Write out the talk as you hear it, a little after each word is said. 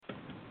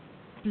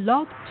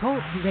Blog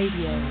Talk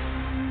Radio.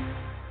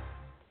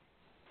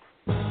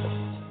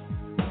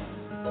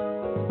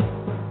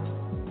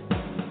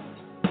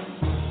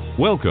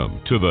 Welcome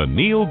to the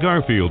Neil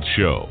Garfield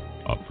Show,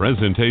 a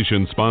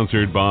presentation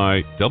sponsored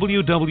by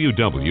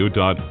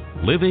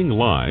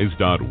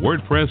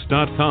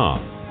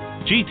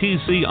www.livinglies.wordpress.com,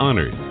 GTC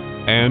Honored,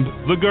 and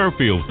The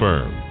Garfield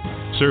Firm,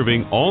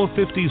 serving all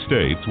 50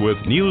 states with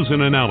news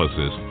and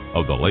analysis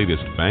of the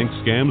latest bank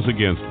scams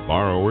against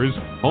borrowers,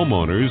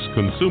 homeowners,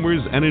 consumers,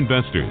 and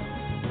investors,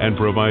 and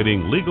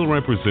providing legal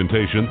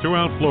representation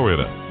throughout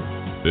Florida.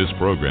 This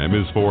program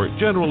is for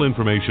general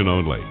information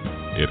only.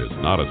 It is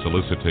not a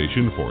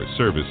solicitation for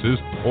services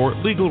or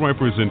legal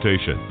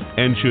representation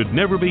and should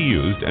never be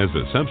used as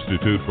a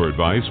substitute for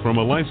advice from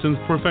a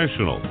licensed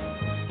professional.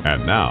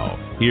 And now,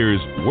 here's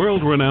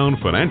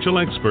world-renowned financial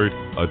expert,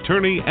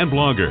 attorney, and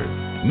blogger,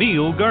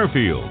 Neil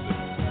Garfield.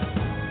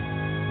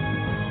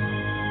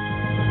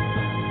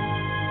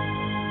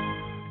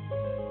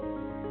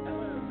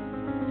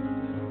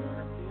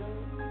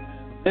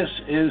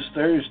 This is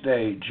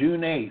Thursday,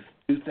 June 8th,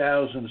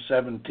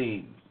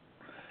 2017.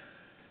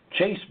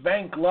 Chase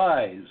Bank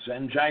lies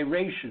and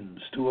gyrations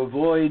to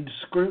avoid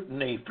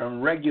scrutiny from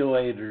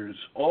regulators,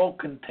 all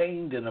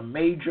contained in a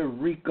major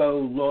RICO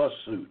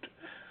lawsuit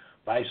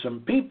by some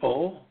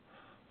people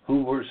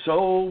who were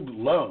sold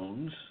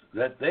loans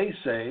that they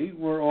say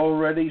were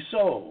already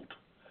sold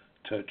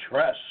to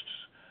trusts.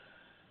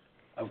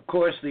 Of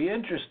course, the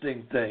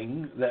interesting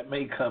thing that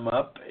may come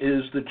up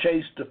is the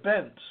Chase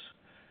defense,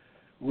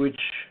 which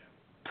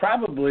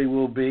probably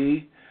will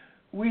be,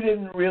 we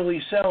didn't really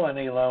sell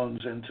any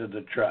loans into the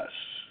trusts.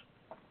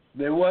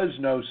 There was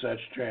no such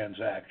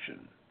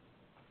transaction.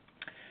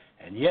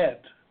 And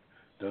yet,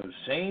 those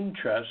same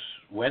trusts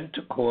went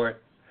to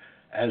court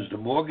as the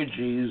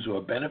mortgagees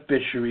or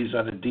beneficiaries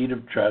on a deed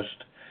of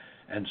trust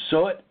and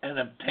sought and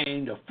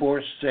obtained a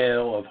forced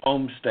sale of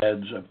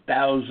homesteads of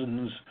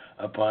thousands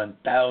upon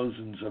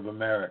thousands of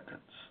Americans.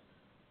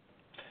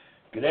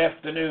 Good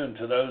afternoon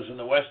to those in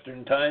the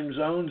Western time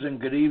zones, and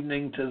good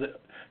evening to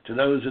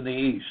those in the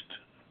East.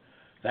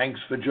 Thanks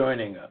for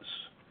joining us.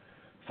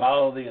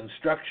 Follow the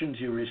instructions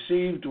you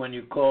received when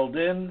you called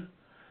in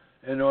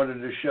order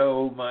to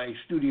show my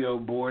studio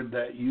board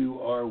that you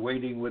are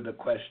waiting with a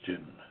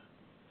question.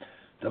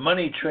 The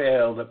money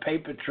trail, the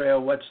paper trail,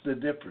 what's the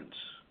difference?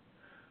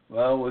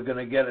 Well, we're going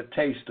to get a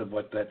taste of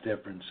what that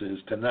difference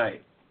is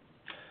tonight.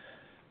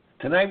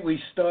 Tonight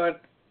we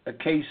start a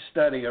case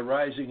study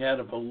arising out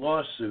of a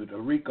lawsuit, a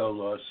RICO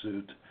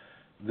lawsuit,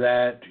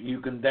 that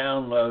you can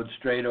download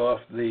straight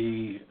off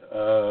the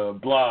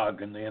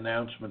blog and the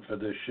announcement for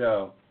this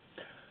show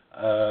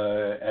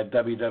at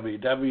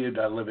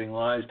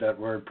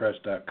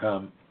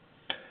www.livinglies.wordpress.com,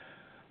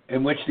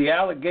 in which the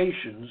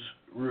allegations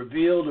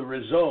reveal the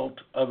result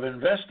of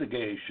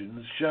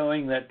investigations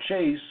showing that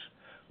Chase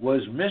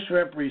was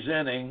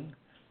misrepresenting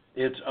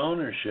its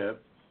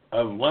ownership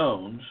of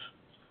loans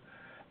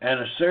and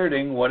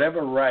asserting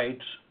whatever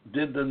rights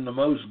did them the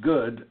most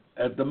good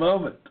at the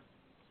moment.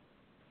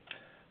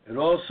 It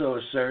also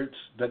asserts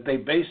that they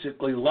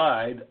basically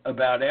lied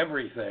about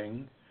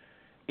everything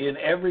in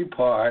every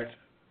part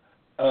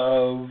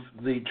of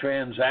the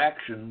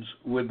transactions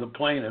with the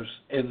plaintiffs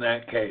in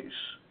that case.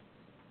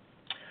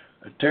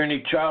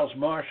 Attorney Charles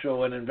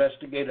Marshall and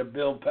investigator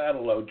Bill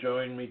Padelow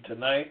join me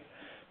tonight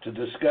to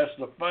discuss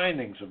the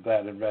findings of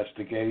that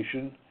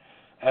investigation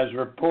as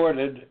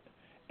reported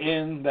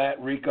in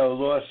that RICO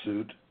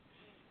lawsuit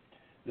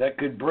that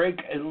could break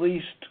at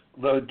least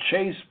the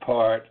Chase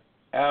part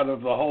out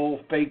of the whole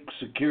fake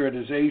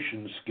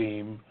securitization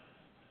scheme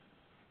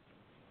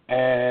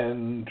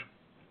and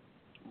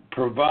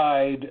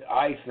provide,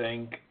 I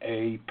think,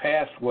 a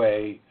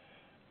pathway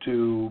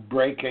to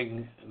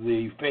breaking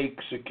the fake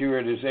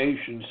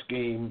securitization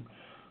scheme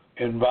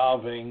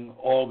involving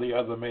all the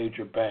other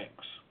major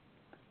banks.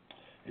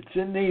 It's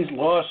in these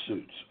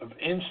lawsuits of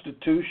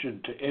institution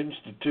to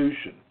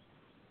institution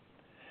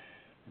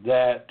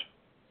that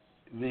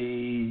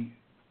the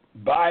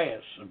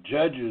bias of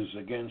judges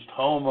against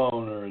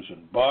homeowners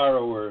and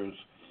borrowers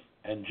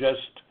and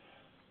just,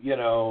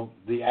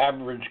 the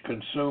average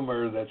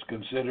consumer that's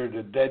considered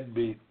a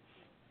deadbeat,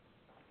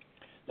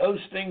 those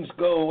things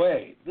go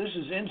away. This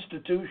is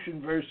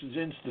institution versus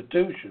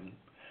institution,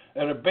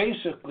 and are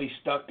basically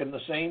stuck in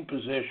the same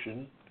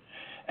position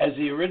as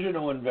the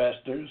original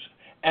investors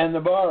and the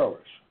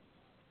borrowers.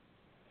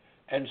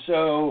 And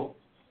so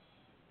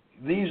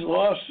these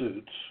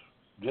lawsuits,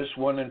 this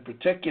one in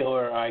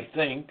particular, I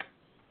think,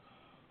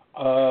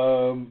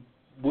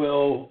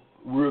 will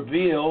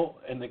reveal,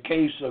 in the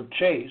case of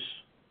Chase,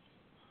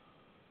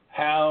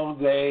 how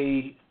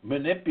they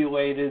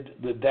manipulated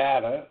the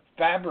data,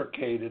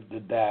 fabricated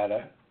the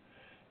data,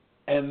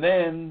 and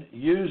then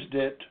used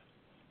it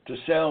to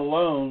sell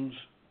loans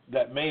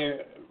that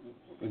may,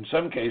 in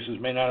some cases,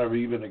 may not have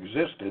even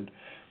existed,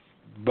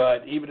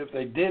 but even if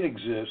they did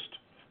exist,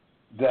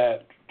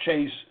 that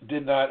Chase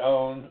did not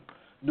own,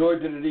 nor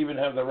did it even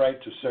have the right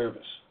to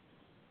service.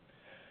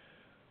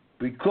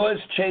 Because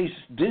Chase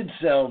did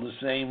sell the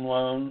same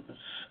loans,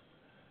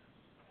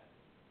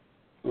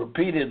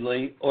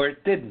 repeatedly or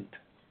it didn't.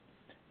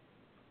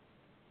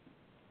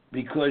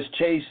 Because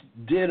Chase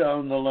did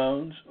own the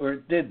loans or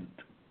it didn't.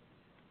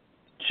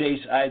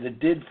 Chase either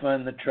did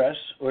fund the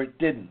trusts or it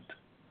didn't.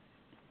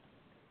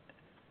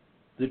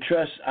 The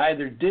trusts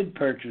either did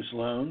purchase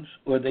loans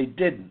or they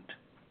didn't.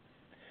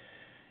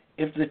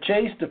 If the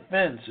Chase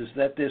defense is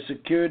that their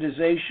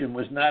securitization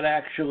was not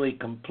actually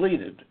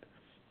completed,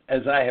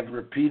 as I have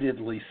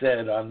repeatedly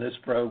said on this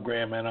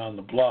program and on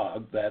the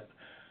blog, that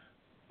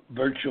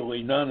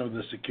virtually none of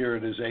the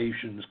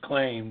securitizations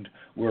claimed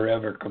were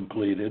ever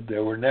completed, they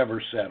were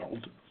never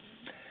settled,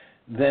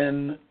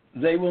 then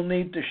they will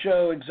need to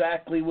show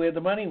exactly where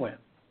the money went.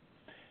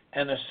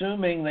 And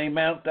assuming they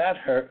mount that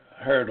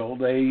hurdle,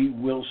 they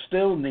will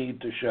still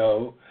need to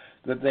show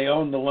that they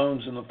own the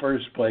loans in the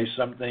first place,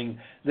 something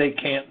they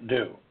can't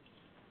do.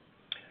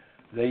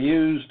 They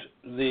used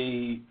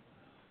the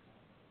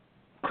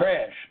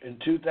crash in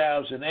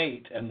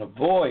 2008 and the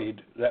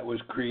void that was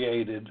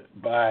created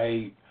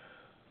by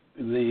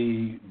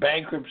the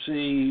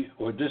bankruptcy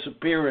or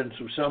disappearance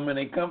of so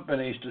many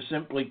companies to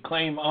simply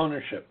claim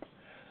ownership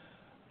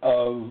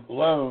of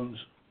loans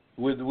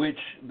with which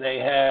they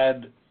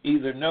had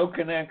either no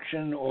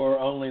connection or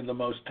only the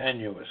most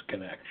tenuous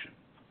connection.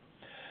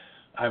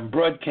 I'm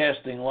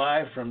broadcasting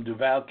live from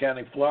Duval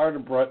County, Florida,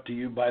 brought to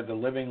you by the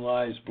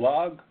LivingLies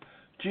blog,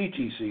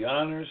 GTC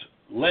Honors,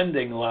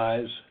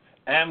 LendingLies,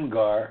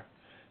 AMGAR,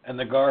 and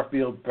the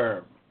Garfield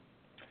firm.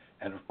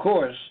 And of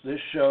course, this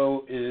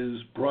show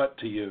is brought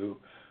to you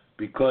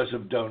because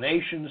of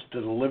donations to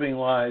the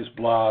LivingLies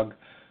blog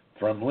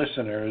from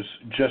listeners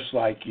just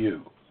like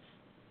you.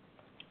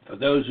 For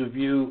those of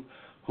you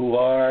who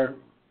are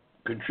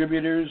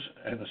contributors,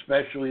 and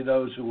especially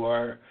those who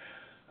are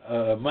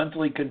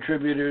monthly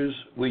contributors,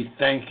 we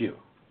thank you.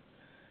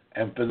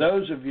 And for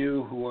those of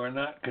you who are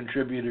not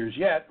contributors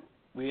yet,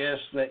 we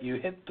ask that you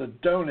hit the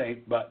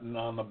donate button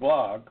on the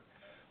blog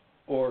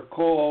or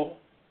call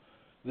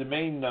the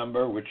main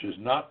number, which is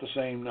not the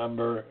same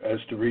number as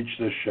to reach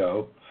this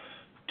show,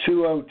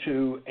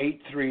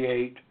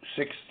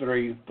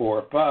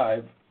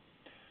 202-838-6345,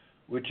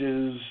 which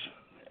is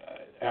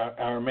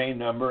our main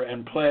number,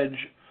 and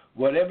pledge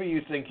whatever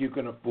you think you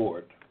can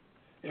afford.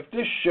 If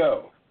this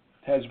show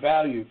has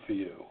value for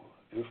you,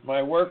 if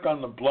my work on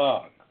the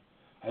blog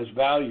has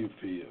value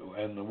for you,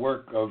 and the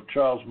work of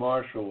Charles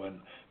Marshall and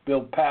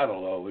Bill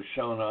Padelow is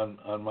shown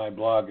on my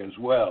blog as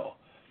well,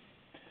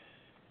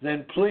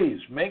 then please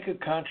make a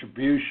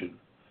contribution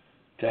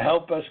to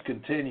help us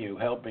continue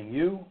helping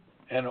you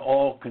and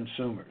all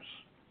consumers.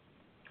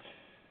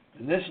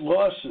 In this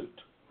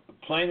lawsuit, the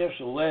plaintiffs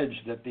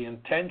allege that the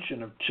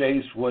intention of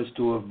Chase was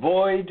to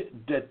avoid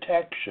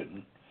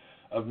detection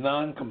of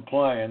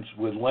noncompliance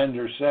with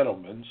lender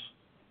settlements,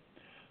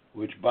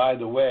 which, by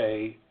the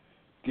way,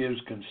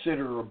 gives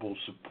considerable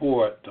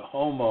support to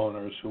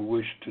homeowners who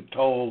wish to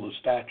toll the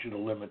statute of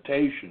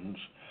limitations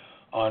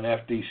on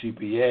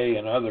FDCPA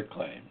and other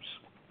claims.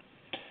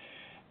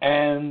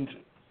 And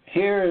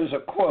here is a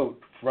quote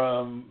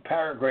from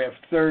paragraph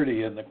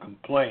 30 in the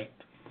complaint.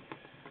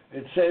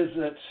 It says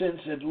that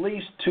since at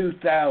least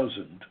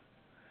 2000,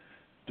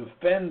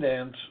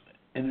 defendants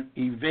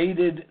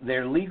evaded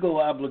their legal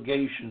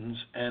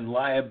obligations and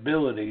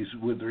liabilities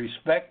with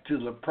respect to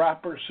the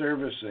proper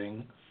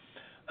servicing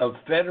of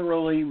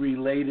federally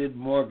related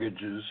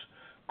mortgages,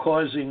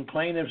 causing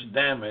plaintiffs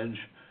damage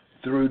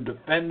through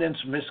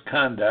defendants'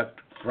 misconduct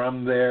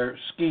from their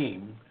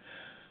scheme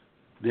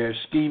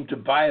to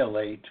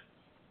violate,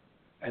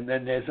 and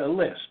then there's a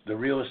list: the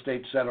Real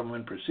Estate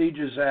Settlement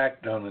Procedures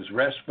Act, known as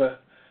RESPA,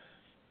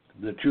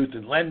 the Truth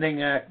in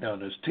Lending Act,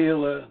 known as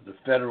TILA, the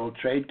Federal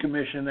Trade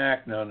Commission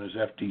Act, known as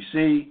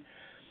FTC,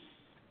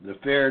 the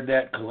Fair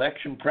Debt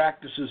Collection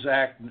Practices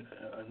Act,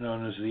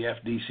 known as the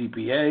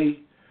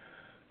FDCPA,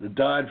 the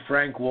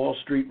Dodd-Frank Wall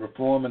Street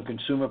Reform and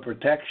Consumer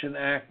Protection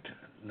Act,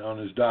 known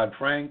as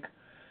Dodd-Frank,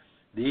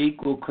 the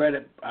Equal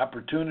Credit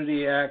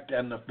Opportunity Act,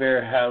 and the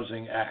Fair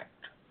Housing Act.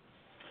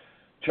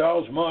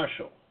 Charles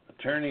Marshall,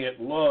 attorney at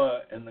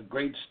law in the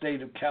great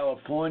state of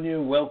California,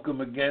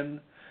 welcome again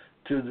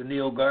to the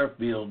Neil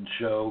Garfield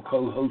Show,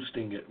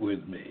 co-hosting it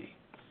with me.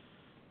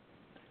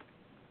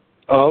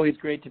 Always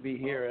great to be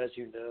here, as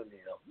you know,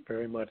 Neil.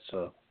 Very much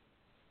so.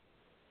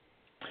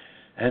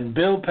 And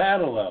Bill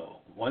Padelow,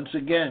 once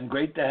again,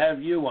 great to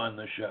have you on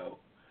the show.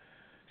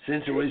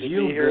 Since it was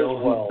you, Bill,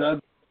 who dug.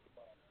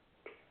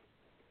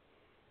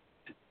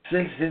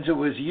 Since it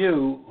was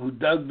you who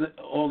dug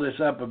all this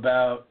up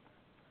about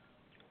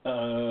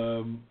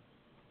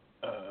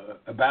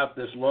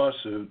this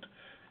lawsuit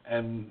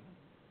and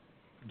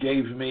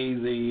gave me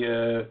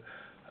the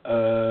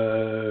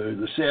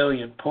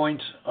salient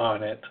points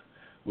on it,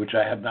 which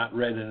I have not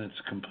read in its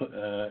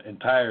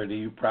entirety.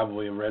 You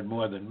probably have read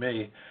more than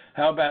me.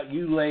 How about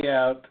you lay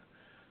out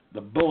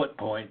the bullet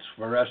points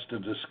for us to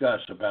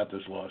discuss about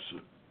this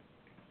lawsuit?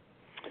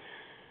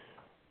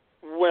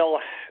 Well,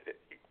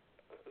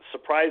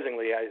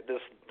 surprisingly,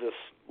 this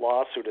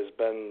lawsuit has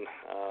been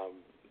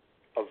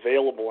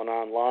available and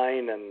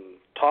online and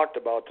talked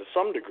about to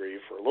some degree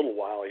for a little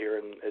while here,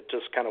 and it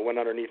just kind of went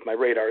underneath my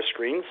radar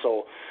screen,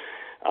 so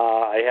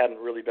I hadn't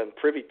really been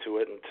privy to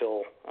it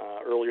until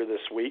earlier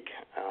this week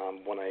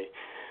when I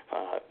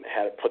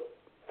had it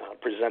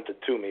presented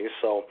to me.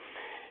 So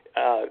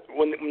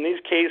when these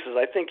cases,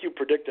 I think you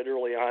predicted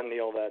early on,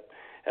 Neil, that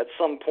at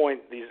some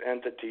point these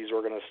entities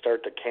were going to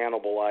start to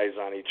cannibalize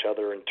on each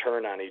other and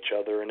turn on each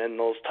other, and in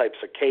those types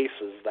of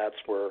cases,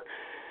 that's where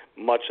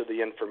much of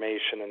the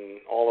information and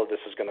all of this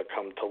is going to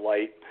come to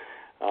light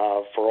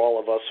for all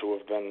of us who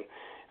have been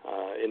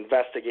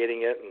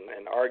investigating it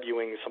and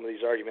arguing some of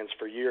these arguments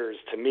for years.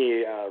 To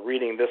me,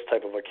 reading this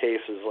type of a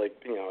case is like,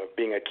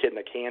 being a kid in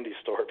a candy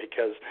store,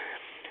 because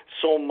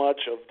so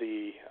much of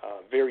the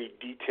very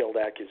detailed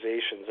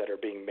accusations that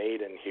are being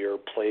made in here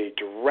play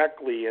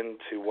directly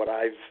into what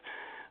I've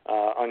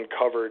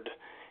uncovered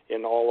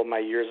in all of my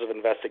years of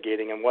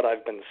investigating and what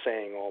I've been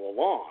saying all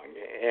along.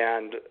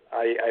 And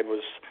I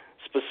was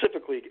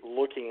specifically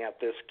looking at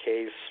this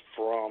case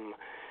from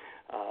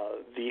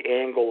the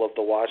angle of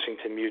the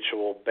Washington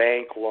Mutual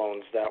Bank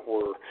loans that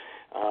were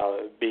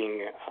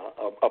being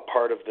a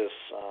part of this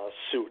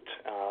suit.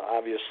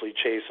 Obviously,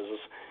 Chase is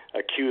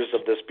accused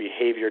of this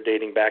behavior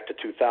dating back to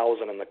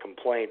 2000 in the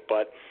complaint,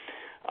 but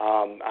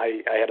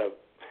I had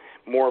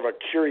more of a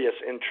curious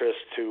interest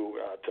to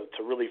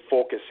really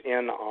focus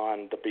in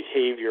on the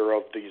behavior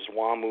of these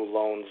WAMU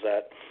loans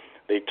that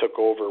they took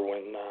over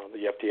when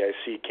the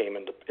FDIC came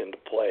into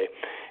play.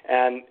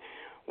 And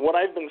what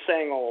I've been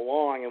saying all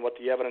along, and what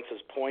the evidence has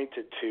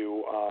pointed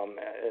to,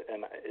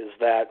 is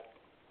that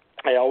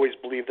I always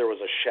believed there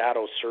was a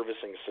shadow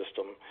servicing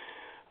system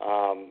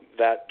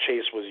that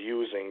Chase was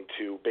using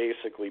to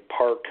basically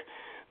park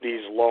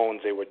these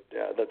loans.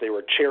 That they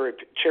were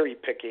cherry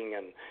picking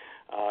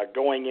and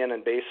going in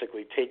and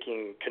basically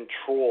taking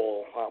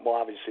control. Well,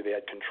 obviously they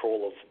had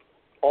control of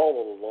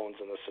all of the loans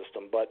in the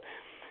system, but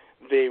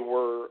they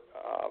were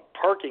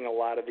parking a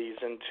lot of these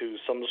into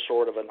some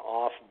sort of an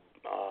off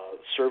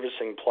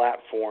servicing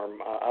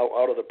platform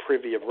out of the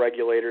privy of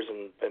regulators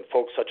and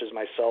folks such as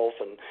myself,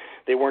 and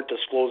they weren't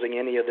disclosing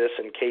any of this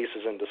in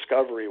cases in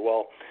discovery.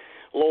 Well,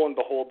 lo and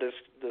behold,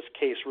 this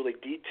case really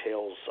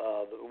details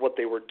what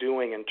they were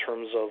doing in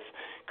terms of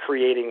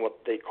creating what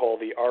they call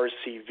the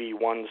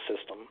RCV1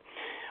 system,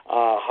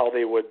 how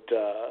they would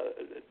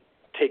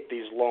take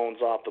these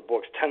loans off the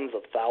books, tens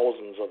of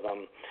thousands of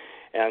them,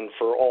 and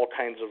for all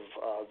kinds of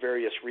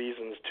various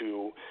reasons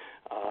to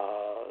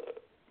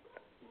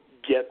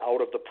get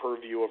out of the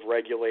purview of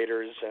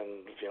regulators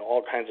and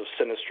all kinds of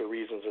sinister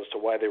reasons as to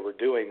why they were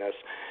doing this.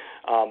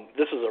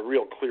 This is a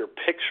real clear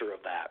picture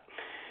of that.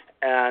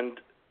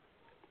 And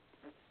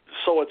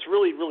so it's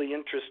really, really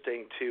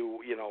interesting to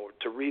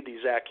read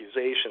these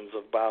accusations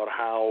about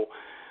how,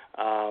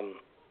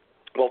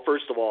 well,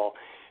 first of all,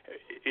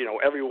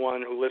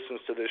 everyone who listens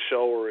to this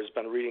show or has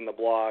been reading the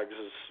blogs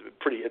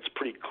it's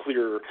pretty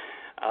clear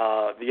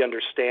the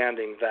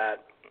understanding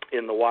that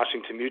in the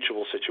Washington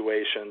Mutual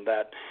situation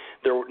that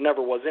there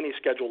never was any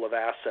schedule of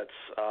assets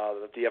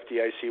that the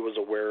FDIC was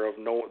aware of.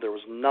 No, there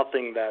was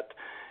nothing that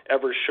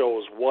ever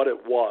shows what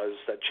it was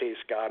that Chase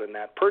got in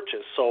that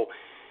purchase. So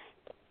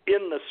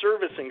in the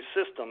servicing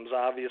systems,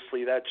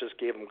 obviously that just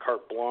gave them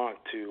carte blanche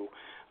to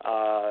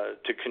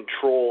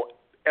control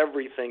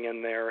everything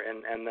in there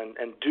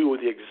and do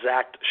the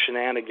exact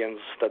shenanigans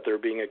that they're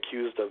being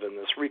accused of in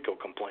this RICO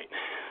complaint.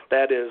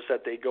 That is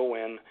that they go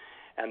in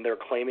and they're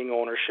claiming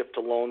ownership to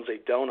loans they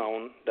don't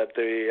own, that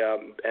they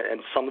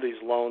and some of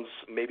these loans,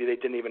 maybe they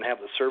didn't even have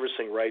the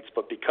servicing rights,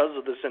 but because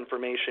of this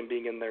information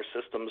being in their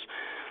systems,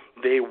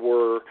 they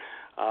were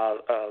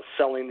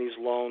selling these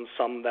loans,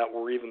 some that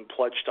were even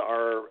pledged to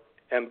our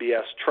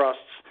MBS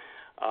trusts,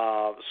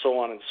 so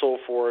on and so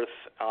forth,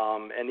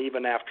 and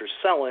even after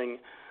selling,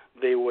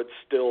 they would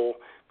still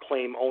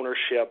claim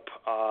ownership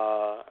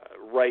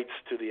rights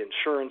to the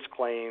insurance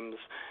claims,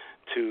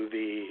 to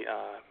the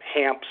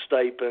HAMP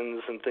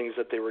stipends and things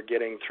that they were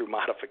getting through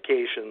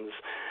modifications.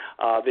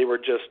 They were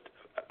just,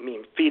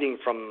 feeding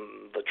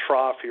from the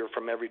trough here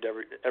from every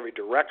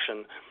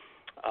direction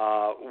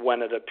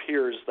when it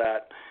appears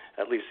that,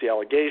 at least the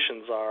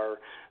allegations are,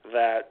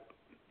 that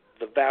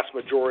the vast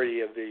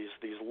majority of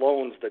these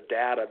loans, the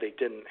data, they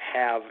don't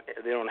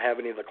have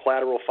any of the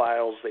collateral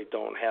files, they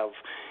don't have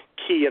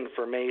key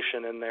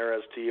information in there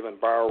as to even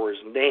borrowers'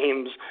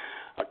 names,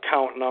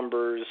 account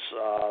numbers,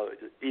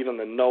 even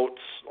the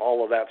notes,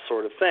 all of that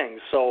sort of thing.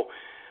 So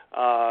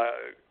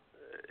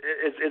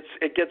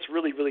it gets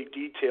really, really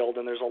detailed,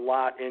 and there's a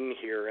lot in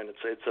here, and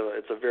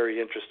it's a very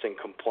interesting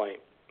complaint.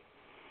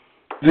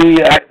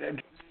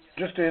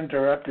 Just to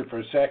interrupt you for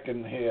a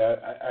second here,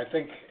 I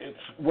think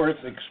it's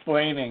worth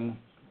explaining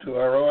to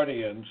our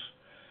audience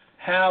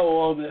how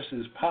all this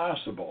is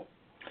possible.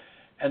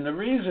 And the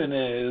reason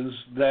is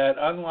that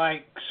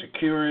unlike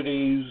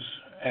securities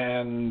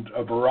and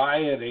a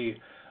variety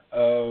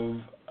of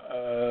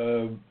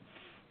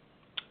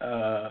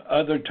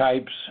other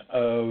types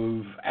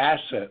of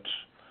assets,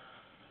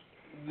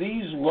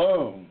 these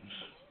loans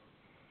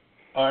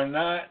are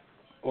not,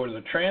 or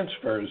the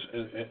transfers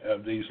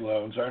of these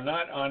loans are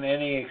not on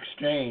any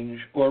exchange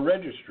or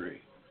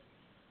registry.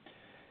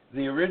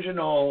 the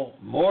original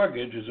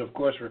mortgage is, of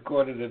course,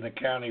 recorded in the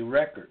county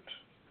records.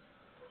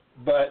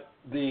 But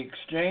the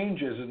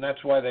exchanges, and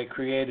that's why they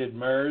created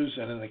MERS,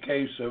 and in the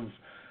case of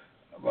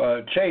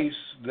Chase,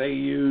 they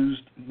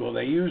used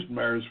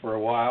MERS for a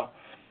while,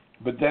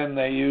 but then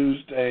they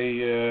used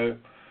an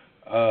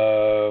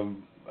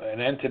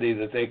entity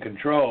that they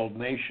controlled,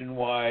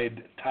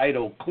 Nationwide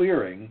Title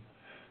Clearing,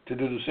 to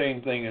do the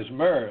same thing as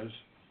MERS,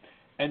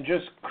 and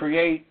just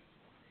create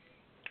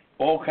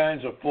all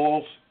kinds of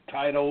false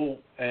title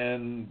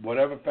and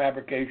whatever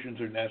fabrications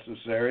are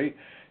necessary,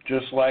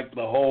 just like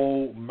the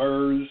whole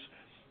MERS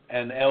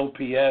and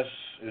LPS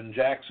in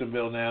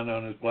Jacksonville, now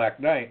known as Black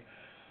Knight,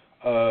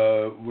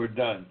 were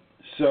done.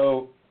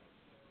 So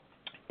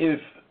if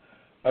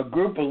a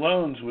group of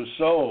loans was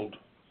sold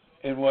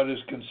in what is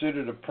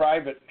considered a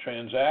private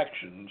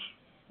transactions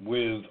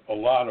with a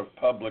lot of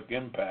public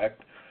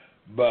impact,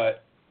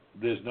 but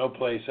there's no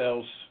place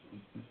else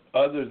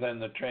other than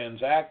the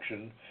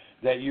transaction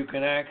that you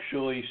can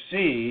actually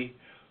see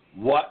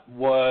what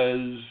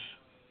was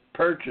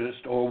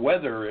purchased or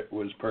whether it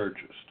was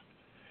purchased.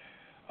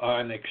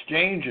 On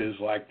exchanges,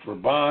 like for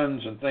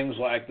bonds and things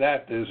like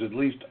that, there's at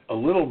least a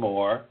little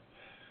more.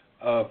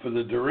 For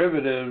the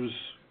derivatives,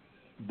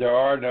 there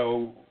are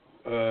no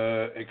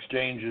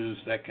exchanges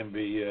that can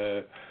be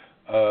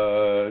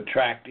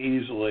tracked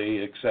easily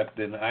except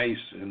in ICE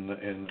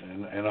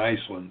in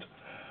Iceland.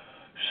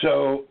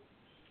 So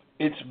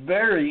it's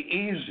very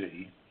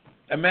easy.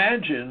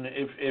 Imagine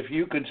if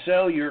you could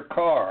sell your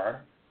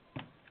car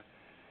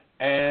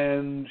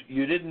and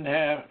you didn't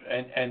have,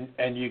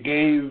 and you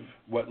gave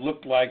what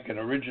looked like an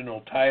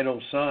original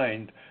title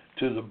signed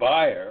to the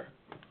buyer,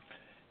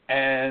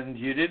 and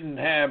you didn't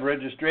have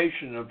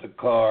registration of the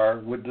car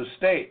with the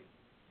state.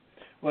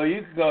 Well,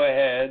 you could go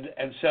ahead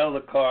and sell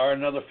the car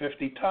another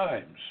 50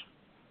 times.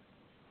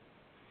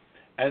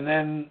 And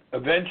then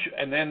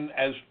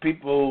as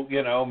people,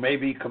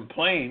 maybe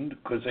complained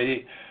because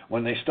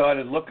when they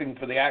started looking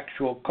for the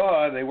actual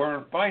car, they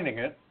weren't finding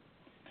it,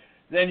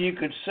 then you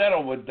could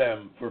settle with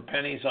them for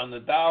pennies on the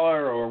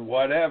dollar or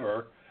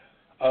whatever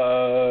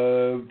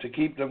to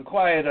keep them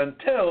quiet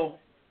until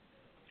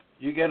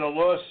you get a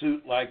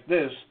lawsuit like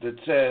this that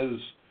says,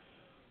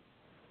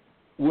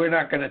 we're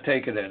not going to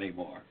take it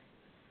anymore.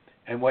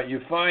 And what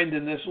you find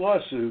in this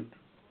lawsuit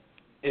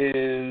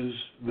is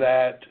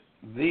that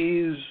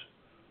these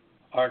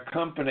are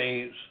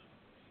companies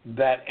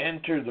that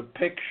enter the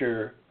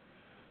picture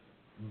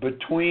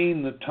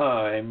between the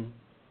time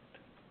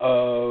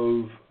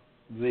of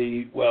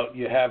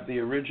you have the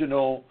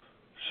original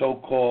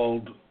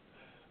so-called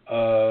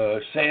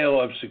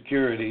sale of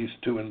securities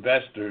to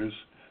investors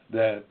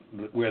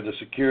where the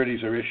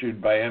securities are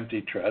issued by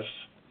empty trusts,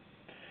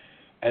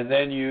 and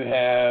then you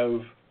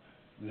have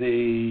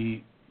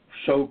the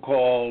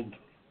so-called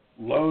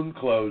loan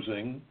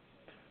closing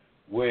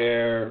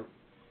where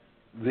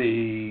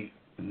the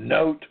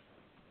note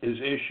is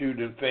issued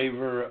in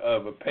favor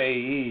of a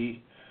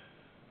payee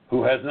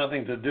who has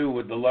nothing to do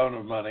with the loan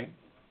of money.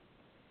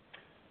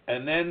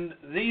 And then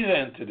these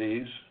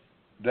entities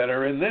that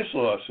are in this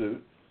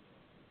lawsuit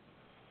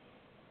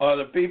are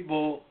the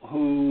people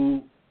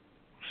who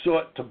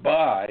sought to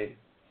buy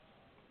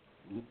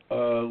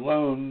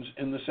loans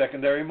in the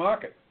secondary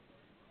market.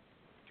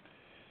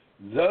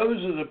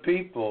 Those are the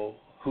people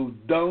who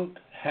don't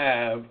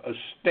have a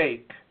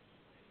stake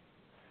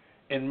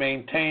in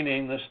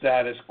maintaining the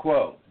status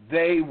quo.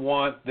 They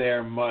want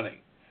their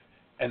money,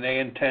 and they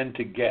intend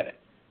to get it.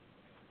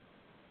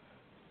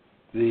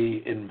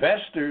 The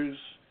investors,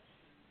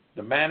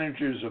 the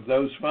managers of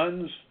those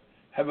funds,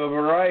 have a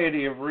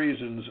variety of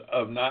reasons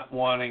of not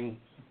wanting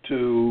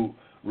to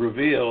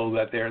reveal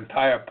that their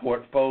entire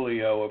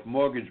portfolio of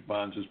mortgage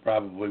bonds is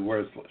probably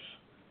worthless.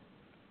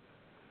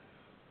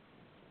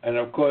 And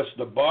of course,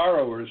 the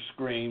borrower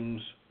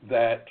screams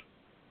that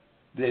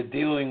they're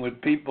dealing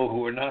with people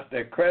who are not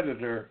their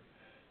creditor,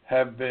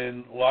 have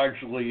been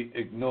largely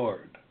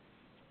ignored.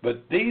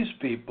 But these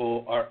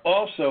people are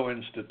also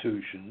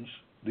institutions,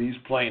 these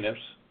plaintiffs,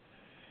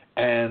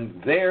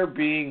 and they're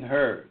being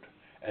heard.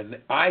 And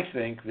I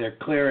think they're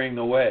clearing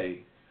the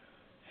way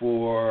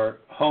for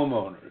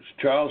homeowners.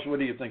 Charles, what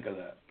do you think of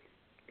that?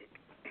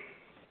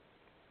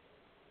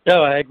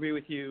 No, I agree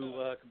with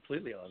you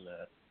completely on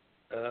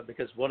that.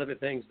 Because one of the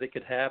things that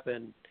could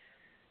happen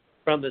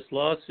from this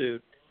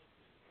lawsuit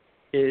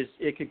is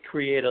it could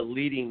create a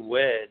leading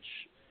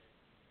wedge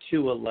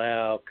to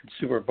allow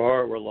consumer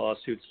borrower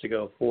lawsuits to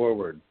go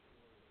forward.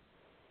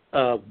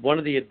 One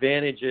of the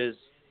advantages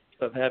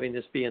of having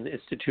this be an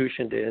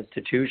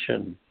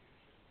institution-to-institution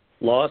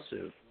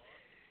lawsuit,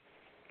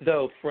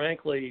 though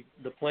frankly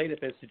the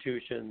plaintiff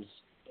institutions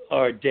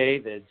are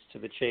Davids to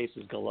the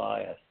Chase's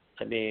Goliath.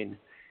 I mean,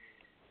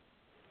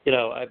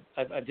 I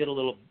did a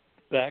little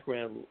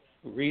background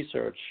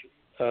research,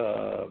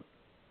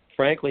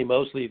 frankly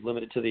mostly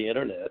limited to the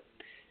internet,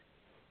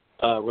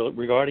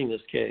 regarding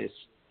this case,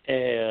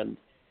 and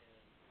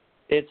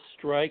it's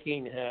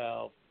striking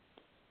how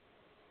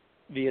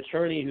the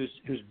attorney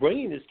who's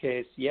bringing this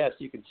case, yes,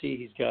 you can see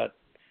he's got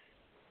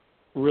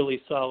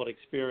really solid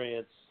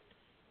experience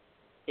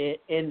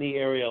in the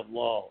area of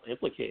law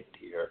implicated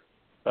here.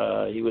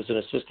 He was an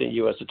assistant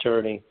U.S.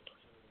 attorney,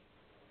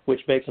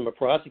 which makes him a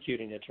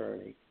prosecuting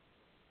attorney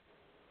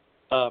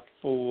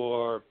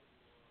for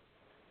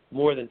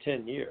more than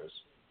 10 years.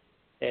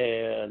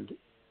 And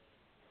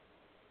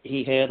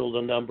he handled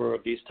a number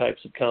of these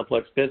types of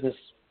complex business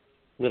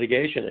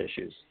litigation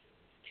issues.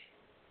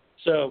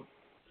 So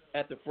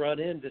at the front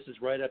end, this is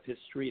right up his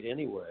street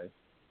anyway.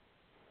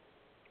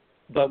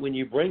 But when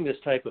you bring this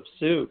type of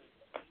suit,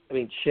 I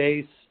mean,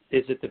 Chase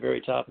is at the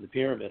very top of the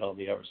pyramid on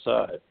the other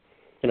side.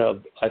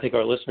 I think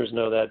our listeners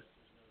know that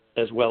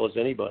as well as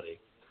anybody.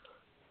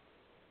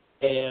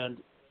 And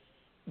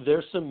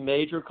there's some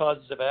major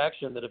causes of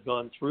action that have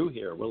gone through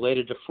here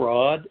related to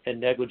fraud and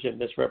negligent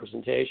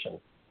misrepresentation.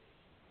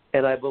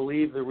 And I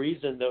believe the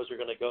reason those are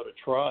going to go to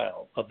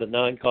trial of the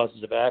 9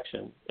 causes of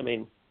action, I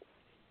mean,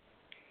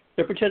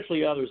 there are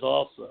potentially others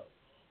also,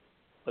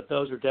 but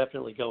those are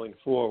definitely going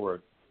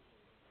forward.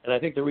 And I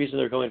think the reason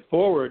they're going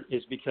forward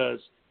is because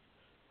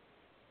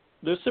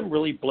there's some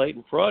really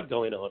blatant fraud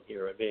going on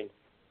here. I mean,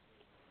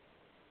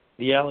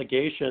 the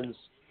allegations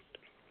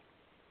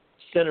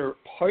center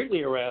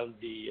partly around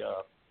the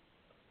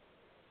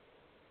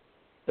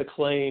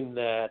claim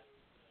that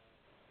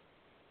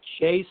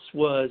Chase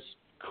was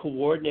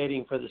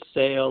coordinating for the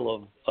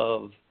sale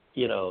of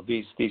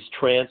these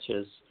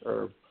tranches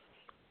or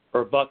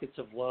buckets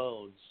of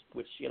loans,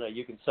 which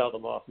you can sell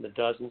them off in the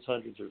dozens,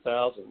 hundreds, or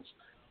thousands.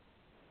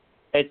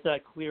 It's not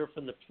clear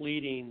from the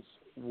pleadings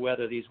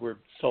whether these were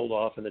sold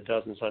off in the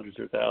dozens, hundreds,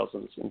 or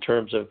thousands in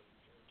terms of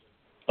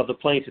the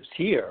plaintiffs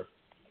here.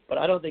 But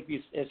I don't think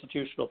these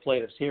institutional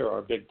plaintiffs here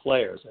are big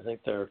players. I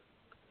think they're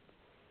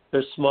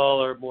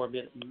smaller, more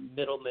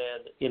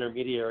middleman,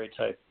 intermediary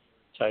type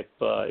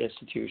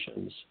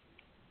institutions.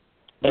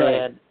 Right.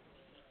 And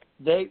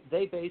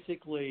they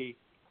basically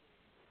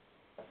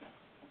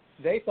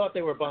thought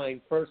they were buying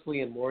first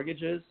lien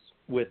mortgages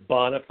with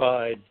bona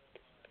fide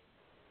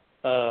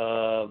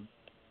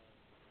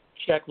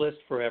checklist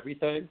for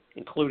everything,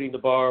 including the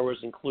borrowers,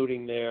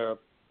 including their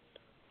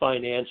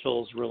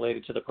financials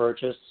related to the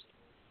purchase.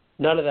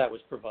 None of that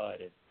was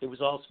provided. It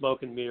was all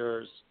smoke and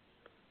mirrors,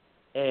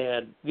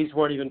 and these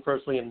weren't even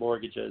first lien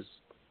mortgages,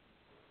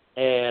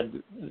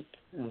 and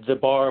the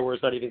borrower is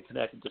not even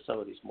connected to some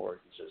of these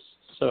mortgages.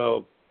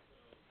 So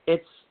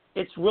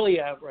it's really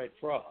outright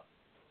fraud,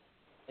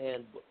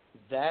 and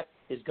that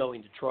is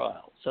going to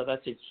trial. So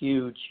that's a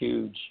huge,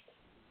 huge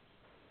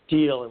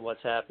deal in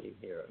what's happening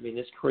here. I mean,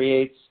 this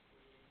creates,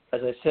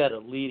 as I said, a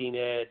leading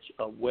edge,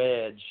 a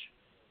wedge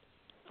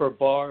for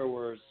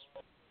borrowers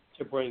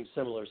to bring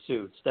similar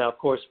suits. Now, of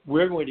course,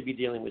 we're going to be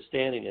dealing with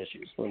standing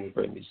issues when we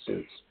bring these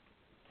suits.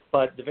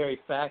 But the very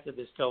fact of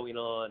this going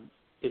on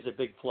is a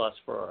big plus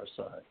for our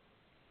side.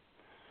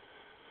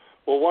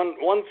 Well,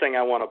 one thing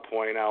I want to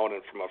point out,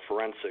 and from a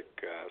forensic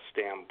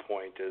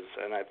standpoint, is,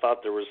 and I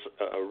thought there was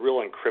a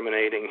real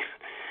incriminating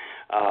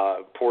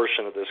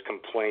portion of this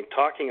complaint,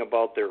 talking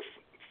about their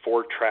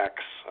Fortrax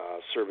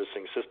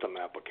servicing system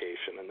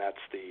application, and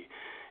that's the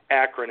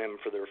acronym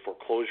for their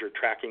foreclosure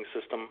tracking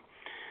system,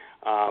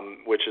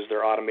 which is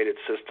their automated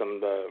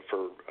system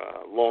for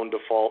loan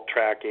default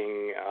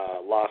tracking,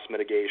 loss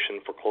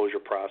mitigation, foreclosure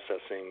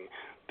processing,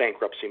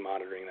 bankruptcy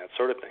monitoring, that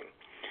sort of thing.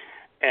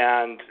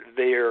 And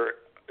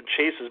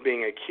Chase is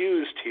being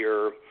accused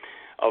here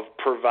of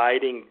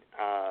providing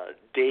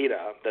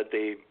data that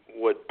they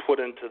would put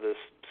into this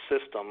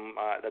system,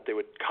 that they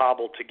would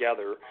cobble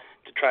together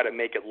to try to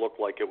make it look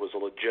like it was a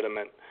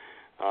legitimate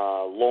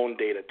loan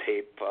data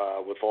tape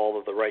with all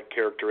of the right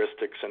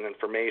characteristics and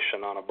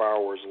information on a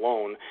borrower's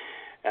loan.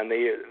 And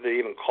they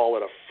even call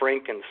it a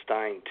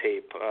Frankenstein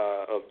tape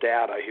of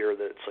data here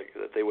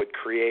that they would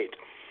create.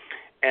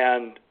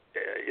 And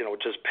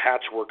just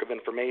patchwork of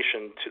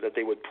information that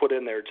they would put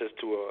in there just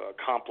to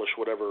accomplish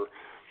whatever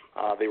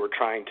they were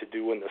trying to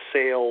do in the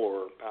sale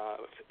or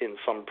in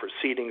some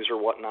proceedings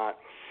or whatnot.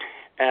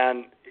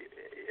 And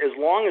as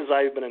long as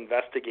I've been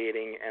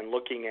investigating and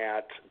looking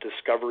at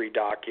discovery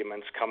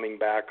documents coming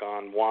back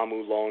on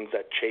WAMU loans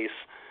that Chase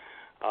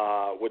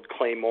would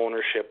claim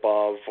ownership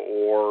of,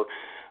 or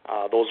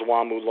those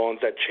WAMU loans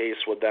that Chase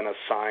would then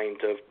assign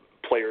to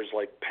players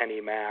like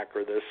PennyMac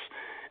or this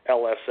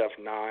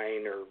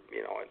LSF9 or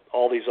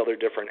all these other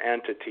different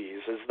entities,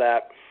 is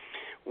that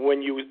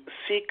when you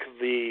seek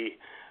the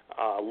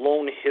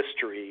loan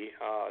history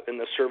in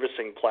the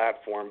servicing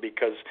platform,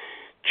 because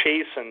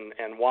Chase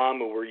and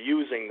WAMU were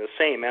using the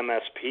same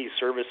MSP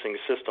servicing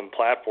system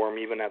platform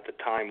even at the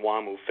time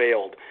WAMU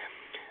failed,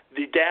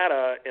 the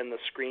data and the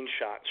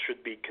screenshots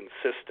should be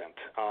consistent,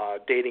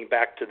 dating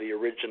back to the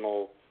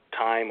original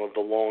time of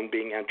the loan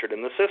being entered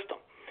in the system.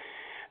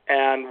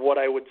 And what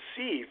I would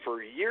see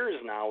for years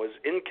now is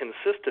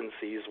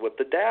inconsistencies with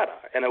the data.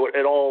 And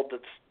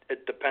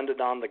it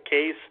depended on the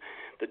case,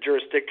 the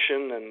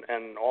jurisdiction,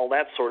 and all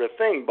that sort of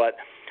thing. But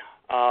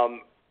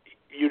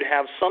you'd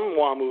have some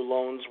WAMU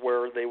loans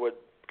where they would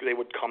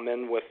come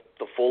in with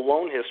the full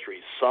loan history.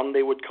 Some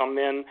they would come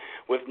in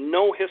with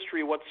no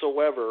history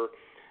whatsoever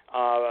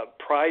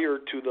prior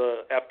to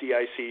the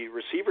FDIC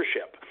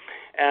receivership.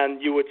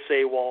 And you would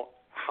say, well,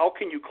 how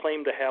can you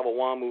claim to have a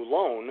WAMU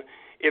loan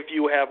if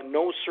you have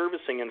no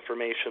servicing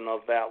information of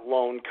that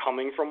loan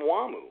coming from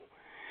WAMU?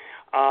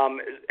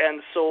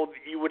 And so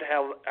you would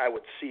have, I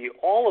would see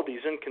all of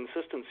these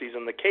inconsistencies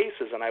in the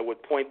cases, and I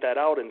would point that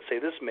out and say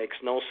this makes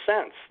no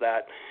sense,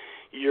 that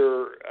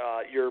you're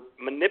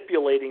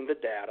manipulating the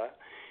data,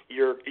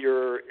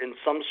 you're in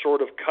some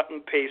sort of cut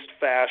and paste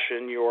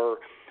fashion, you're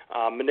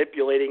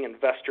manipulating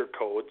investor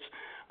codes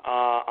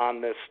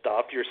on this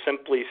stuff. You're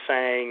simply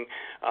saying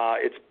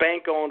it's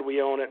bank owned,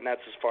 we own it, and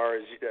that's as far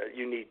as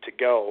you need to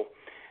go.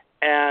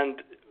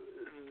 And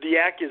the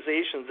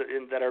accusations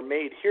that are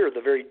made here,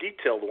 the very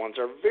detailed ones,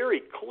 are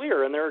very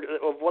clear and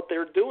of what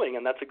they're doing,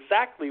 and that's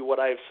exactly what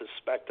I've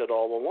suspected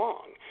all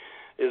along,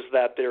 is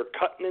that they're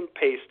cutting and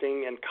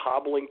pasting and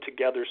cobbling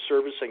together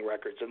servicing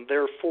records, and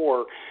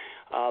therefore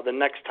the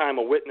next time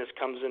a witness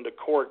comes into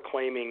court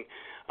claiming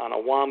on a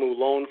WAMU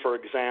loan, for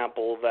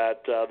example,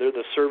 that they're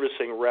the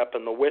servicing rep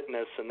and the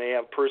witness and they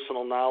have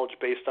personal knowledge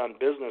based on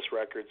business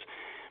records,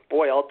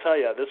 boy, I'll tell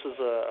you, this is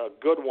a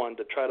good one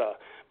to try to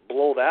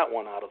blow that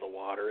one out of the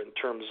water in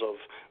terms of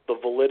the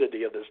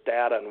validity of this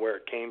data and where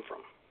it came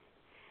from.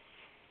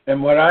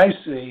 And what I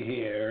see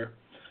here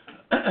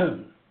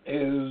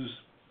is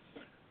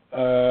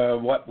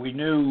what we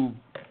knew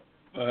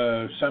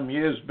some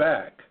years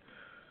back,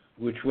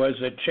 which was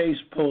that Chase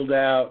pulled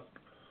out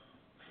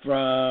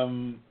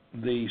from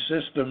the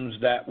systems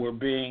that were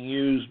being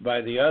used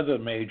by the other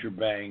major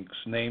banks,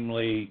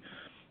 namely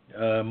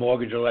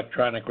Mortgage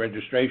Electronic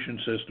Registration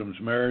Systems,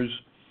 MERS,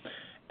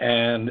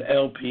 and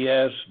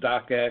LPS,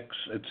 DocX,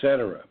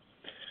 etc.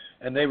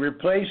 And they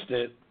replaced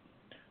it.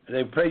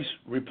 They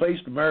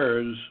replaced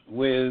MERS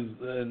with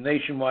a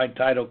Nationwide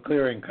Title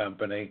Clearing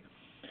Company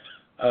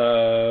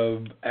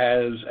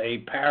as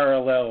a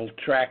parallel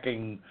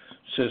tracking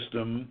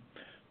system,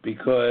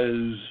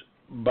 because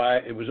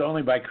it was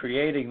only by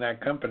creating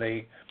that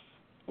company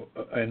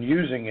and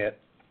using it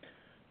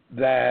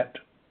that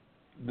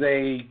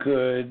they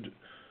could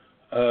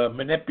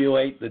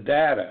manipulate the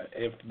data.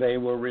 If they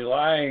were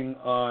relying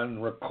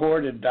on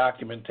recorded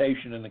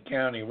documentation in the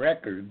county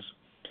records,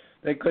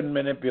 they couldn't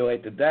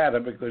manipulate the data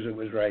because it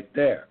was right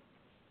there.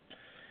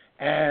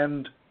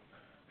 And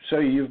so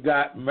you've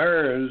got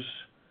MERS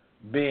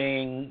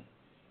being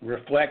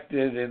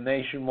reflected in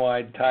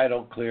Nationwide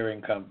Title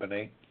Clearing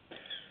Company,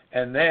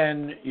 and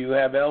then you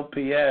have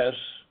LPS,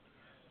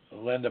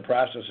 Lender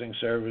Processing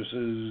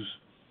Services,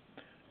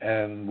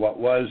 and what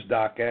was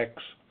DocX,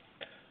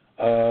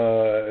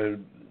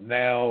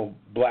 now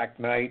Black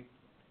Knight,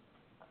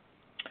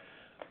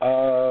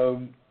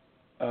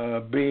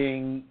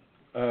 being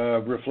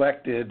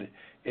reflected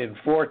in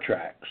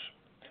Fortrax.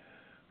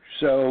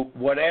 So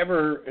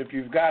whatever, if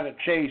you've got a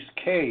Chase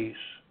case,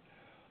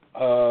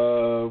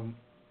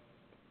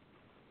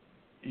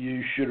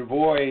 you should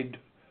avoid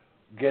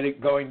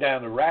going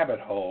down the rabbit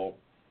hole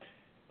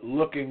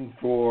looking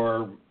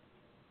for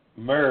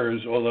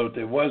MERS, although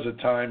there was a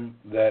time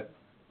that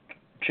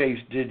Chase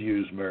did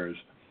use MERS.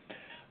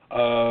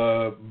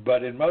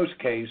 But in most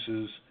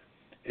cases,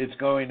 it's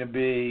going to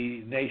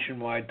be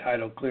Nationwide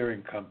Title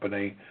Clearing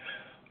Company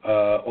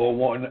or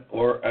one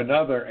or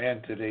another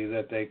entity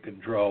that they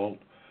control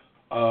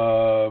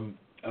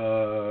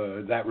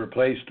that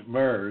replaced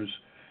MERS.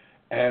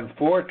 And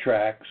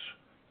Fortrax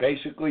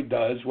basically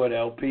does what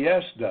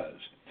LPS does.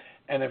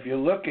 And if you're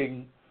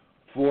looking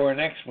for an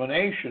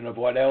explanation of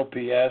what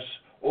LPS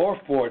or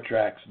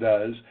Fortrax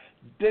does,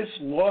 this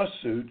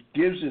lawsuit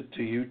gives it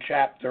to you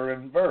chapter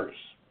and verse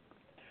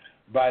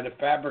by the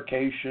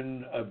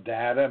fabrication of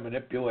data,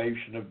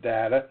 manipulation of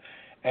data,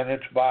 and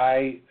it's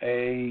by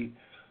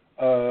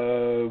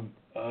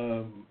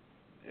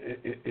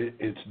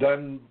it's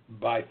done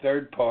by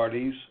third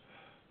parties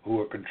who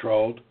are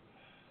controlled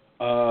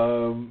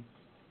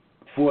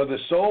for the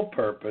sole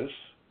purpose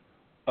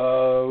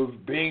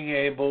of being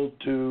able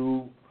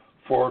to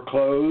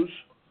foreclose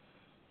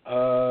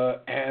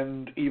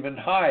and even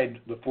hide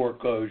the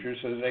foreclosure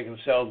so that they can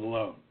sell the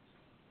loan.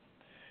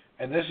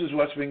 And this is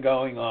what's been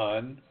going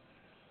on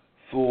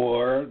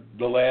for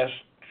the last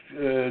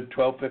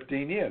 12,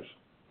 15 years.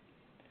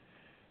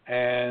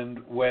 And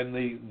when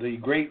the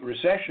Great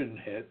Recession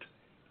hit,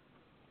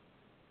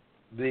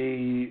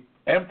 the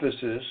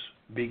emphasis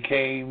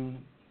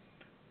became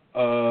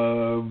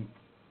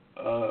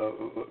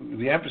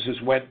the emphasis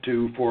went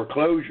to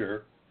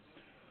foreclosure,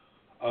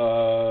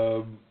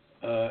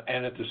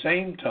 and at the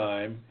same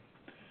time,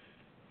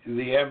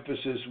 the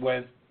emphasis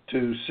went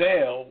to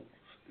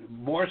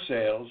more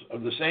sales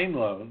of the same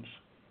loans,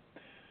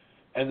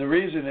 and the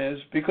reason is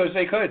because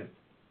they could.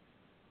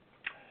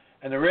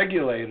 And the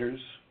regulators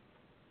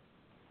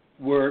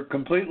were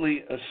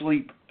completely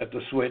asleep at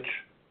the switch,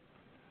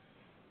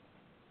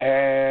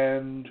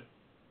 and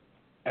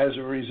as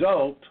a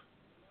result,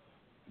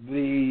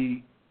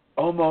 the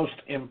almost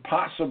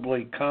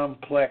impossibly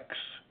complex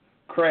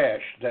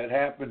crash that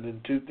happened in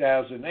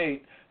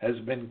 2008 has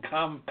been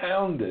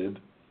compounded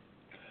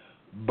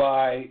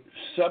by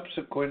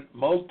subsequent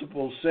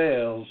multiple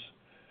sales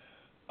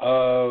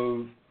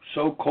of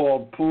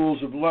so-called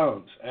pools of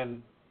loans.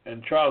 And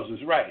Charles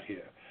is right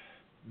here.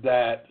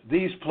 that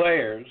these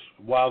players,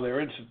 while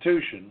they're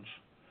institutions,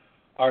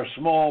 are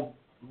small,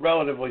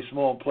 relatively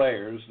small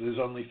players. There's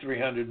only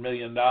 $300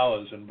 million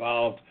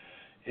involved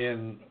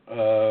in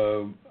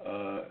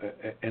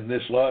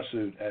this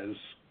lawsuit as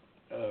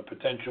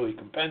potentially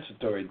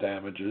compensatory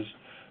damages.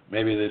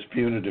 Maybe there's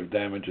punitive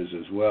damages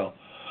as well.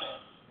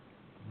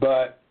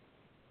 But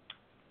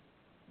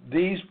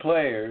these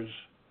players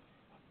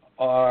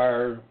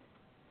are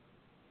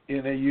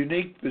in a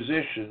unique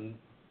position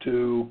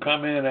to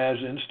come in as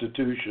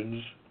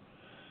institutions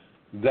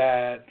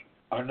that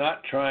are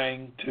not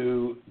trying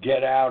to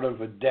get out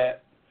of a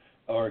debt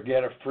or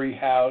get a free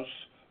house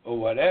or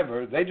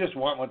whatever. They just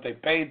want what they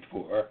paid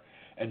for,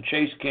 and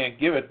Chase can't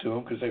give it to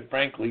them because they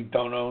frankly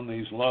don't own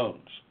these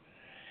loans.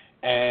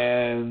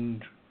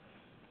 And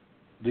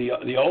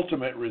the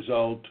ultimate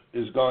result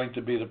is going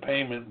to be the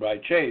payment by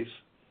Chase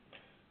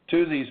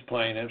to these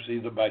plaintiffs,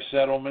 either by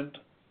settlement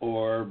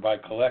or by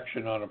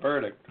collection on a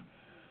verdict,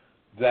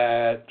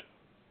 that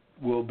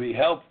will be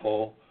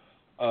helpful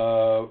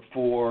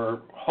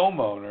for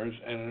homeowners,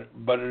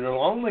 but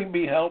it'll only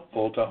be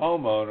helpful to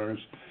homeowners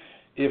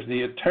if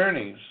the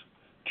attorneys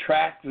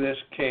track this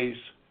case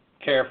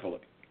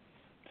carefully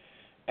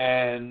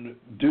and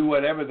do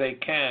whatever they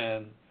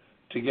can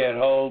to get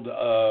hold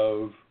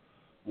of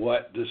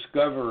what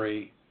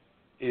discovery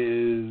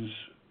is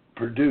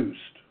produced.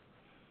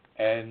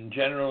 And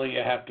generally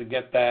you have to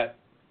get that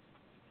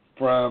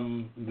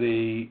from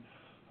the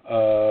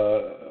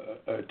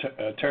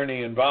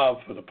attorney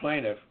involved for the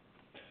plaintiff,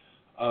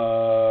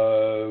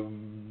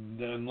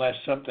 unless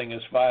something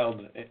is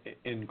filed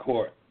in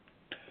court.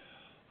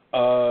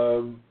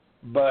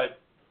 But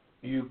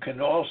you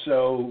can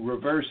also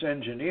reverse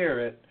engineer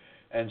it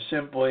and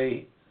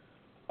simply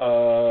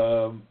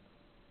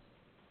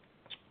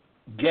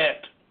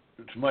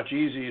it's much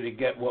easier to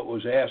get what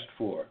was asked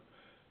for.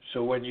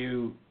 So if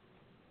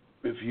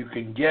you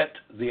can get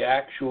the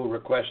actual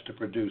request to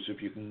produce,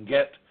 if you can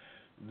get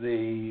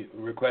the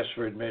request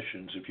for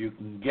admissions, if you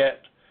can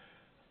get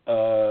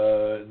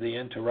the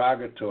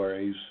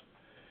interrogatories,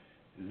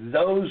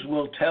 those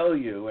will tell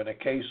you in a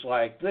case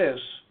like this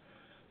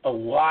a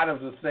lot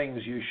of the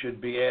things you should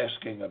be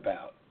asking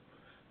about.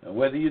 Now,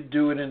 whether you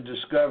do it in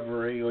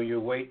discovery or you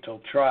wait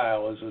till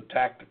trial is a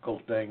tactical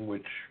thing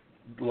which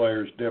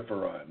lawyers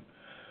differ on.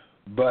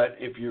 But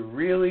if you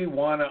really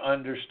want to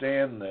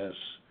understand this,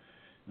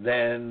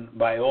 then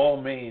by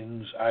all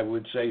means I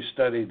would say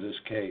study this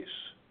case.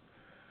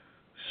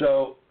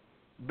 So,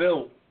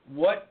 Bill,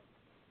 what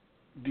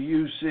do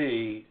you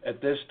see at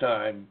this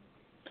time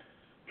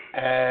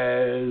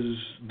as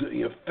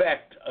the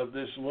effect of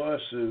this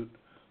lawsuit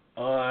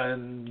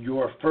on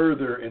your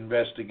further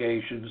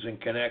investigations in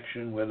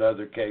connection with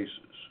other cases?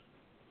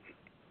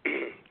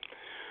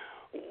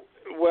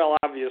 Well,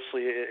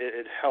 obviously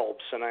it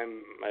helps, and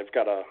I've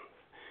got a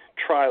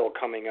trial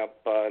coming up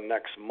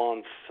next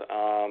month.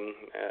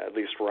 At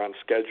least we're on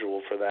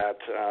schedule for that,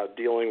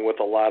 dealing with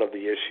a lot of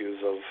the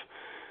issues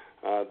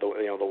of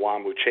the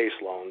WAMU Chase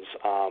loans,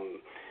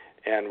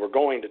 and we're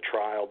going to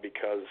trial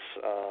because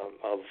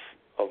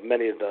of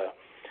many of the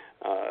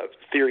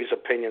theories,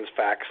 opinions,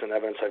 facts, and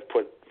evidence I've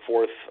put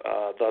forth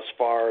thus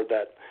far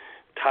that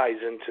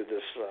ties into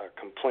this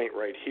complaint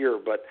right here.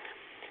 But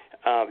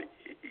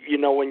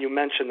when you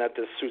mention that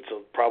this suit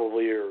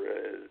probably or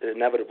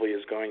inevitably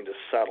is going to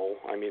settle,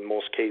 I mean,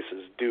 most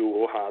cases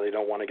do. They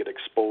don't want to get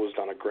exposed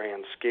on a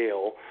grand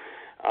scale.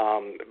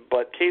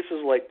 But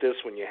cases like this,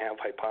 when you have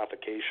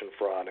hypothecation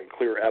fraud and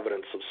clear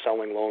evidence of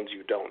selling loans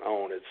you don't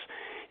own,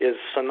 is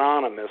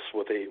synonymous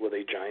with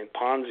a giant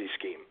Ponzi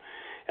scheme,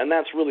 and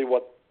that's really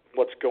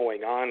what's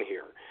going on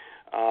here.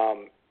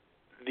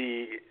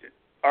 The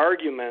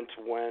argument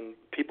when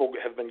people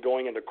have been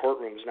going into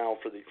courtrooms now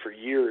for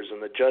years,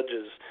 and the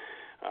judges,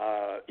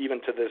 even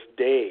to this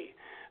day,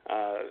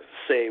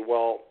 say,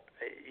 well,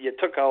 you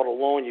took out a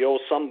loan, you owe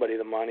somebody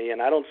the money,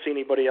 and I don't see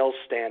anybody else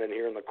standing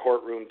here in the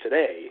courtroom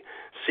today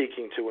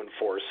seeking to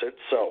enforce it.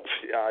 So,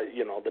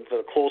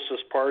 the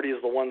closest party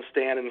is the one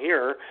standing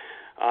here.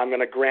 I'm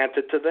going to grant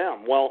it to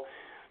them. Well,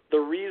 the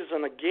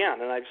reason,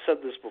 again, and I've said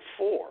this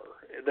before,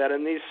 that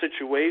in these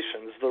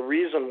situations, the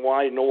reason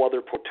why no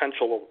other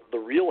potential, the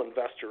real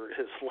investor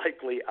is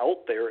likely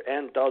out there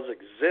and does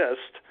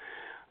exist,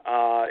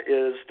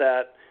 is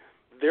that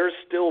they're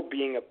still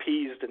being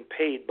appeased and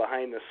paid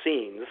behind the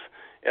scenes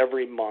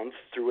every month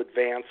through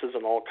advances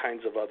and all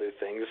kinds of other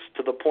things,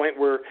 to the point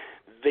where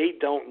they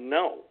don't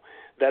know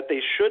that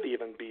they should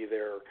even be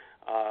there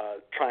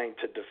trying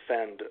to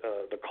defend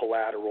the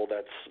collateral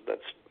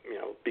that's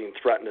being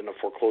threatened in a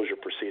foreclosure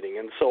proceeding.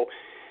 And so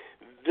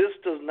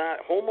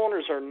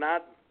homeowners are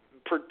not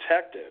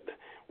protected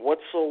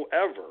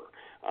whatsoever.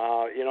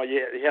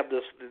 You have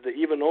the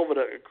Ivanova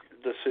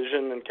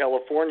decision in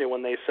California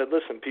when they said,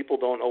 listen, people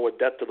don't owe a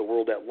debt to the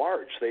world at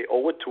large. They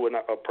owe it to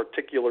a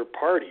particular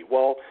party.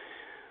 Well,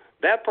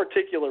 that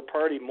particular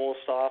party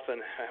most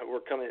often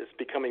is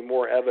becoming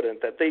more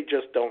evident that they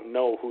just don't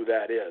know who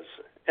that is.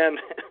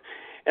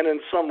 And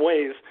in some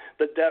ways,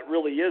 the debt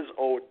really is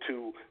owed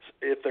to,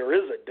 if there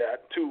is a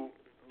debt, to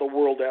the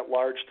world at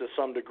large to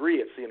some degree.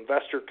 It's the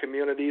investor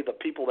community, the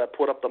people that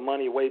put up the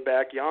money way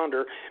back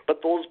yonder,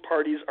 but those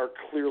parties are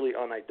clearly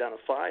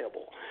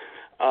unidentifiable.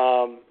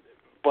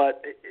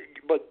 But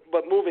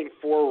moving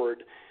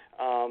forward,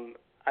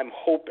 I'm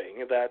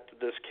hoping that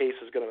this case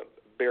is going to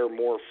bear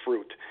more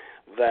fruit,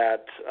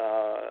 that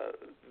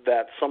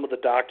some of the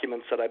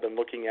documents that I've been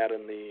looking at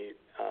in the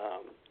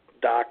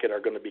docket are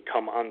going to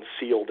become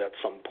unsealed at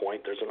some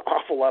point. There's an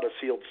awful lot of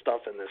sealed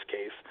stuff in this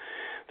case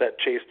that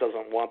Chase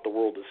doesn't want the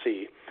world to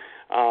see.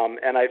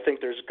 And I think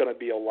there's going to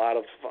be a lot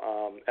of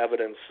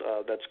evidence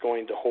that's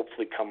going to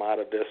hopefully come out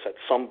of this at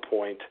some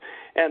point,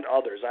 and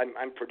others.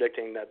 I'm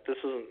predicting that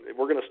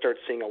we're going to start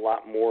seeing a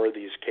lot more of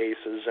these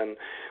cases, and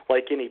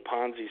like any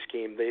Ponzi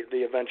scheme,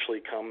 they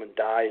eventually come and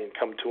die and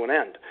come to an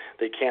end.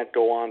 They can't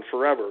go on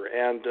forever,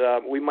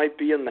 and we might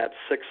be in that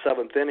 6th,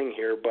 7th inning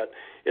here, but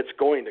it's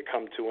going to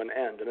come to an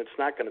end, and it's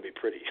not going to be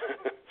pretty.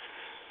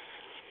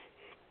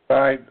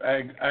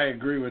 I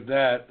agree with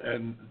that.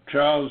 And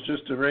Charles,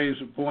 just to raise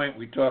a point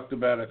we talked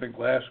about, I think,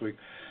 last week,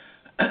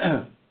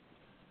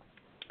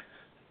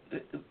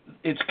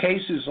 it's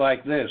cases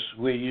like this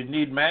where you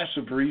need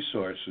massive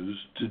resources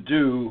to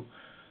do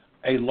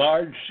a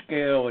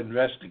large-scale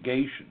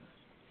investigation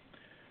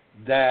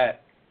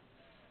that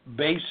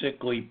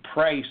basically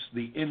price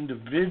the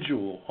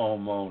individual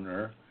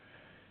homeowner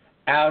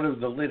out of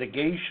the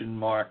litigation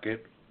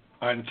market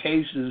on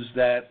cases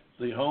that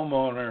the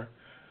homeowner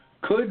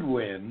could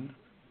win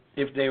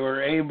if they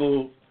were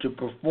able to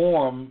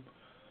perform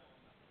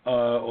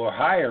or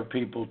hire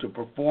people to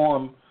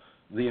perform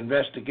the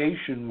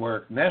investigation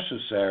work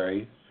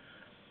necessary,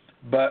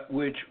 but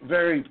which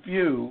very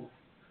few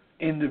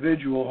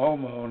individual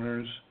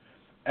homeowners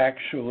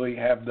actually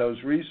have those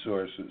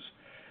resources.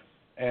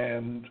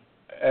 And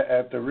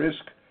at the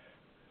risk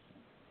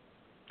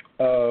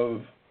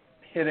of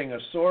hitting a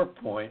sore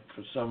point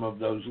for some of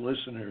those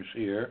listeners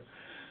here,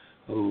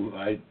 who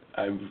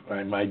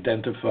I'm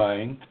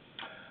identifying,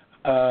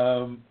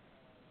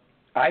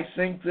 I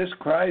think this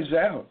cries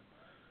out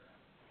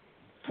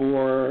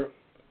for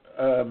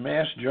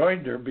mass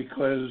joinder,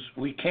 because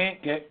we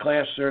can't get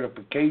class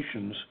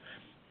certifications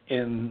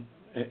in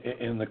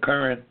the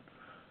current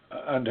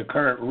under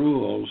current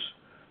rules.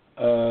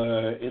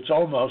 It's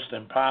almost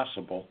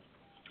impossible.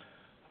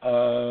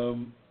 So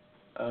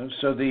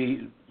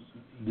the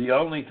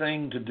only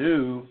thing to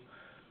do,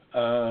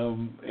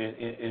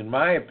 in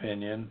my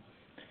opinion,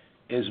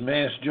 is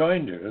mass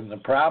joinder. And the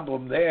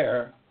problem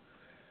there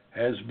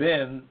has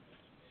been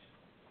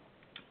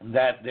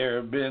that there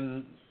have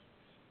been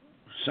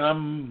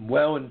some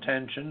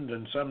well-intentioned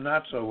and some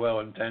not so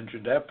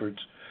well-intentioned efforts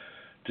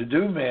to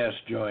do mass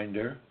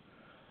joinder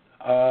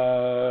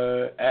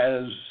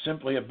as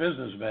simply a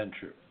business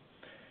venture.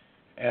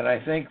 And I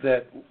think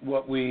that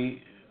what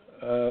we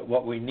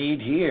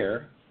need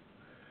here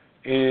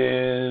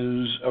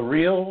is a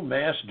real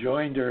mass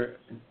joinder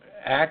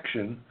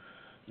action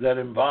that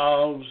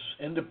involves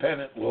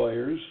independent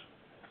lawyers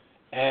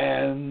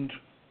and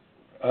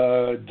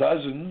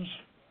dozens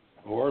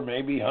or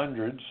maybe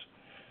hundreds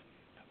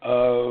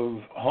of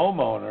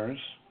homeowners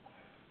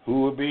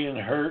who are being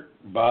hurt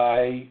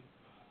by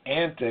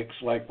antics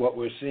like what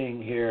we're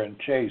seeing here in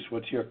Chase.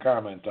 What's your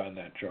comment on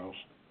that, Charles?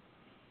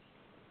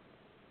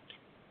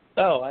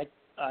 Oh,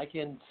 I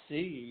can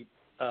see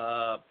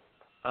a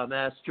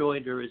mass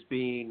joinder as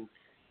being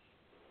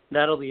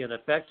not only an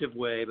effective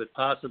way, but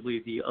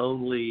possibly the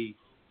only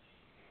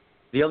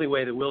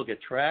way that we'll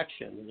get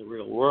traction in the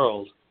real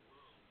world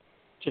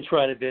to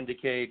try to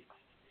vindicate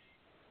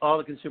all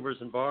the consumers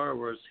and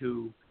borrowers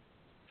who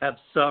have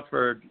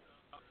suffered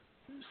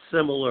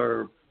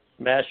similar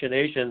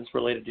machinations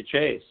related to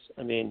Chase.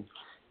 I mean,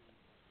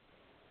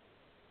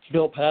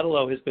 Bill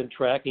Padalo has been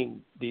tracking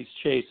these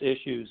Chase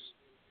issues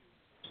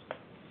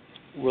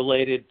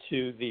related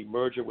to the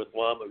merger with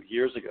WAMU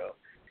years ago.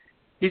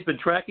 He's been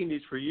tracking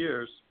these for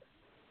years,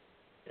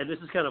 and this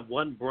is kind of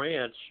one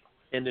branch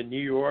in the New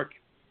York,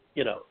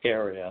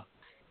 area.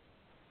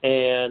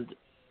 And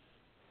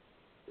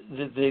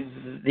the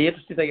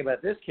interesting thing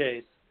about this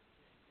case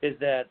is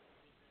that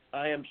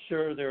I am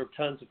sure there are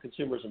tons of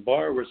consumers and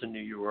borrowers in New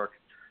York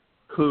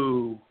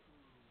who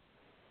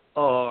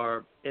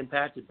are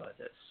impacted by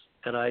this.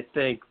 And I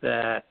think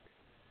that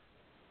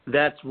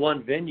that's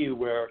one venue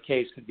where a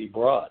case could be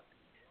brought,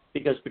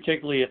 because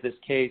particularly if this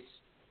case,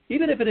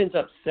 even if it ends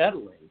up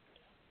settling,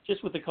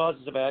 just with the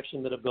causes of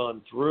action that have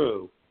gone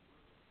through,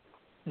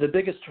 the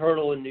biggest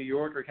hurdle in New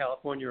York or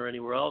California or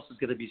anywhere else is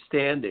going to be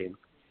standing.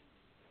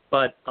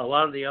 But a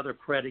lot of the other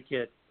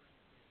predicate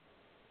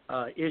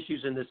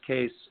issues in this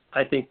case,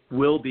 I think,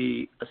 will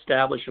be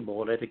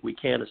establishable, and I think we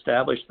can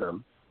establish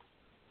them.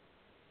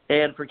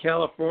 And for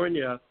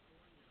California,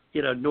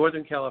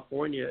 Northern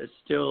California is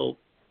still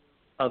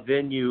a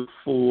venue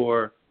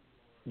for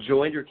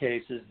joinder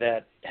cases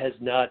that has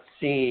not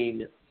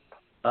seen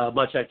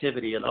much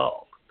activity at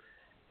all.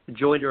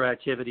 Joinder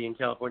activity in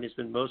California has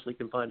been mostly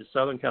confined to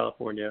Southern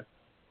California.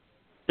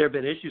 There have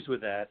been issues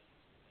with that.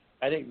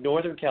 I think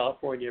Northern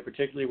California,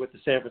 particularly with the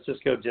San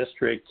Francisco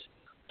district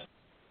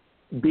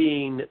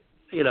being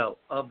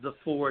of the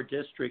 4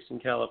 districts in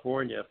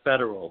California,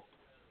 federal,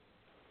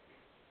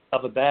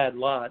 of a bad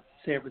lot,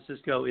 San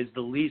Francisco is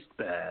the least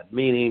bad,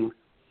 meaning,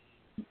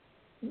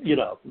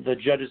 the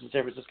judges in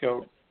San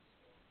Francisco,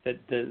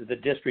 the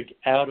district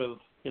out of,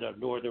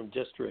 Northern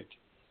District,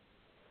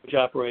 which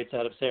operates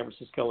out of San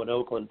Francisco and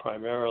Oakland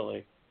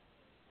primarily,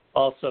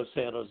 also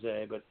San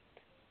Jose, but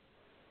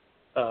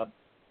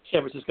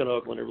San Francisco and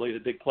Oakland are really the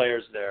big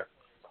players there.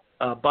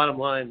 Bottom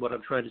line, what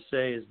I'm trying to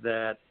say is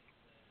that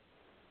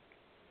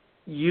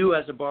you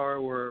as a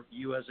borrower,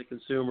 you as a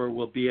consumer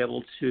will be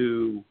able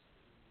to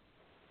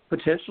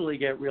potentially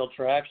get real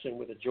traction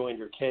with a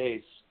joinder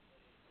case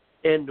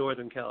in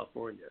Northern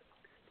California.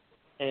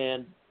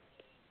 And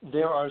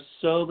there are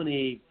so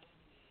many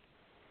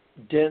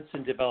dense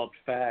and developed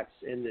facts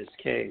in this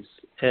case.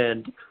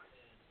 And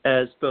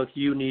as both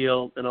you,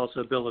 Neil, and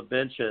also Bill have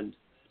mentioned,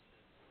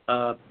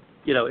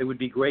 it would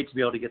be great to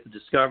be able to get the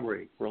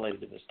discovery related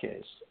to this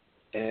case.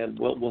 And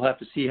we'll have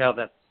to see how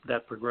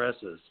that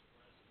progresses.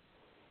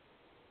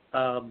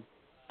 But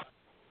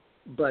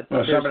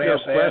somebody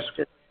else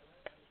asked.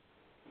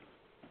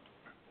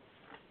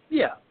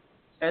 Yeah,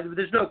 and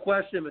there's no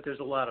question that there's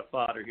a lot of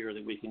fodder here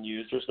that we can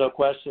use. There's no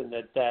question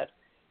that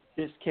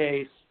this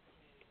case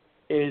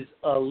is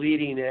a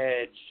leading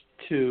edge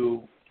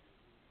to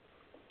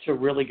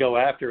really go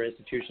after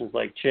institutions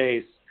like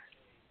Chase,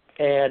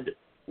 and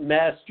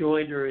mass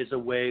joinder is a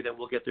way that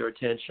will get their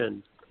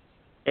attention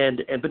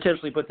and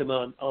potentially put them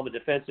on the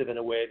defensive in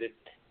a way that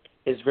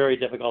is very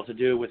difficult to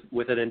do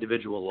with an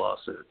individual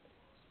lawsuit.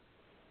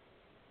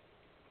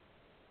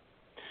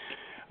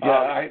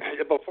 Yeah,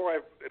 before I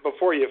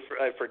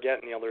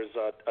forget, Neil, there's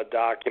a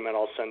document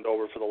I'll send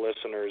over for the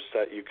listeners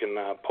that you can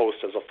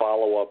post as a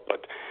follow-up.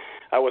 But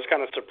I was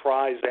kind of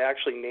surprised. They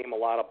actually name a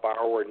lot of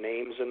borrower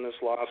names in this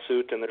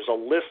lawsuit, and there's a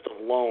list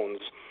of loans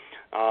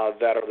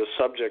that are the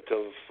subject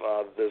of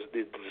the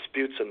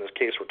disputes in this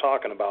case we're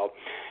talking about.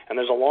 And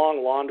there's a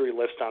long laundry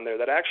list on there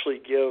that actually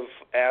give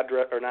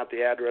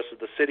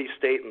the city,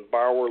 state, and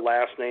borrower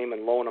last name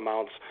and loan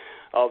amounts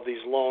of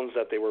these loans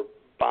that they were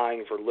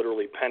buying for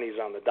literally pennies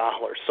on the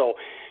dollar. So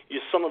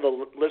some of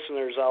the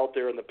listeners out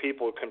there and the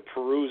people can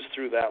peruse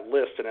through that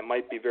list, and it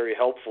might be very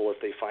helpful if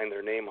they find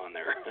their name on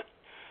there.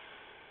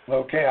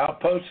 Okay, I'll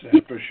post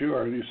that for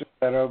sure. You send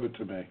that over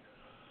to me.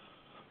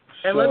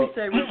 And let me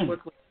say real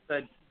quickly,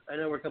 I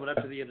know we're coming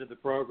up to the end of the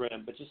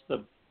program, but just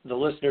the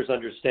listeners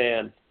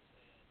understand,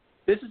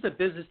 this is a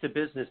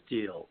business-to-business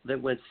deal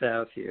that went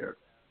south here.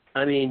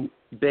 I mean,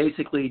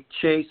 basically,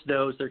 Chase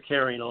knows they're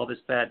carrying all this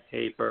bad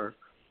paper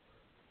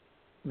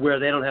where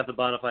they don't have the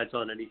bona fides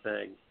on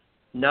anything,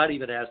 not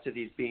even as to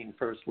these being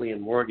first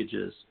lien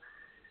mortgages.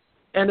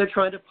 And they're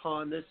trying to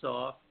pawn this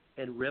off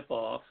and rip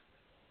off,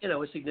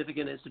 a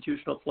significant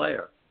institutional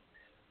player.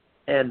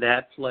 And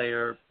that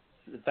player,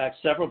 in fact,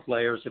 several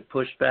players have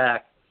pushed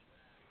back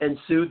and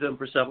sued them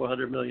for several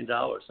 $100 million.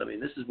 I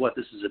mean, this is what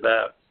this is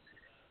about.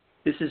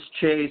 This is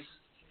Chase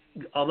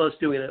almost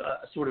doing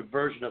a sort of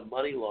version of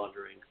money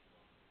laundering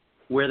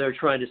where they're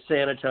trying to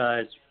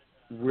sanitize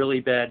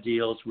really bad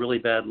deals, really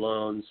bad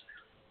loans,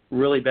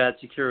 really bad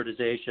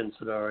securitization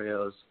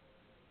scenarios,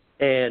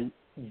 and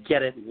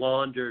get it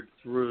laundered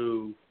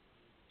through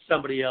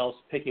somebody else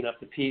picking up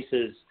the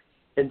pieces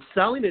and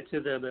selling it to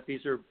them as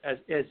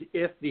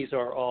if these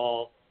are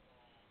all,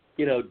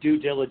 due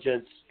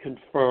diligence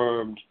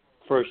confirmed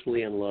first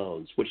lien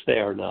loans, which they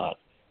are not.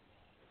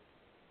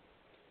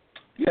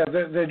 Yeah,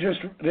 they're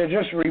just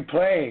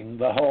replaying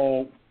the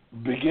whole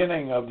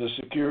beginning of the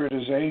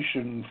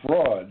securitization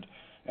fraud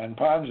and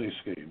Ponzi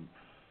scheme.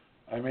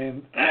 I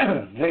mean,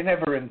 they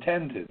never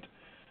intended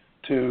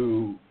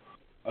to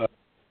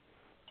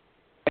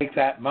take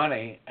that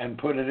money and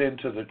put it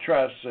into the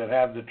trusts and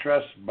have the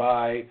trust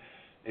buy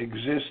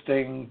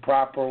existing,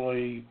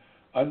 properly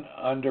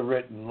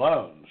underwritten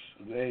loans.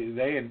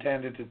 They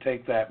intended to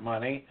take that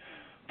money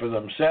for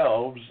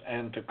themselves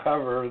and to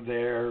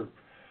cover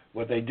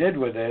what they did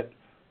with it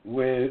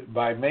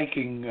by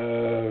making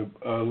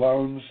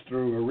loans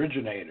through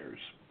originators.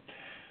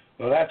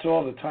 Well, that's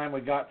all the time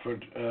we got for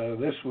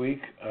this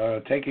week.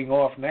 Taking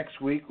off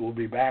next week. We'll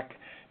be back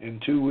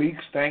in 2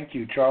 weeks. Thank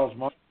you, Charles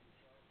Martin.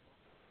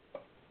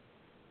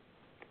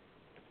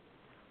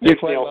 You're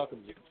quite welcome.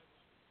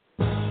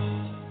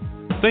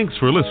 Thanks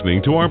for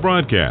listening to our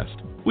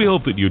broadcast. We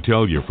hope that you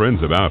tell your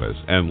friends about us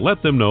and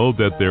let them know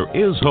that there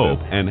is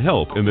hope and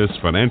help in this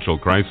financial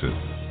crisis.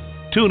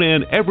 Tune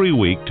in every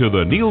week to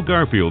The Neil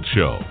Garfield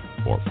Show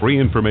for free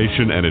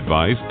information and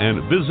advice,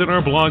 and visit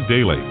our blog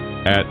daily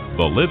at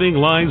the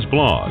LivingLies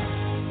blog.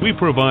 We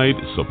provide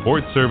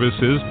support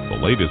services, the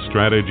latest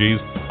strategies,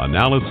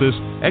 analysis,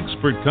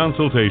 expert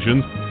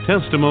consultations,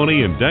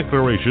 testimony, and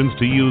declarations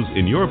to use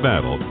in your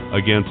battle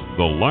against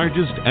the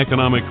largest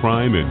economic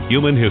crime in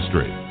human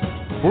history.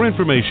 For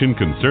information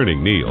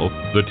concerning Neil,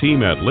 the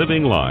team at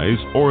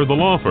LivingLies, or the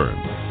law firm,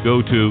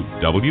 go to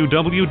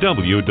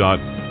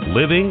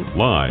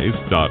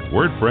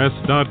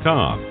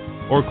www.livinglies.wordpress.com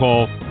or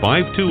call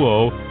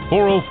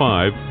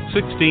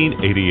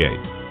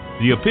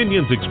 520-405-1688. The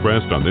opinions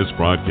expressed on this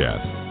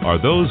broadcast are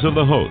those of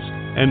the host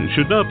and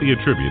should not be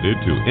attributed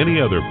to any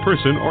other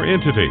person or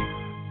entity.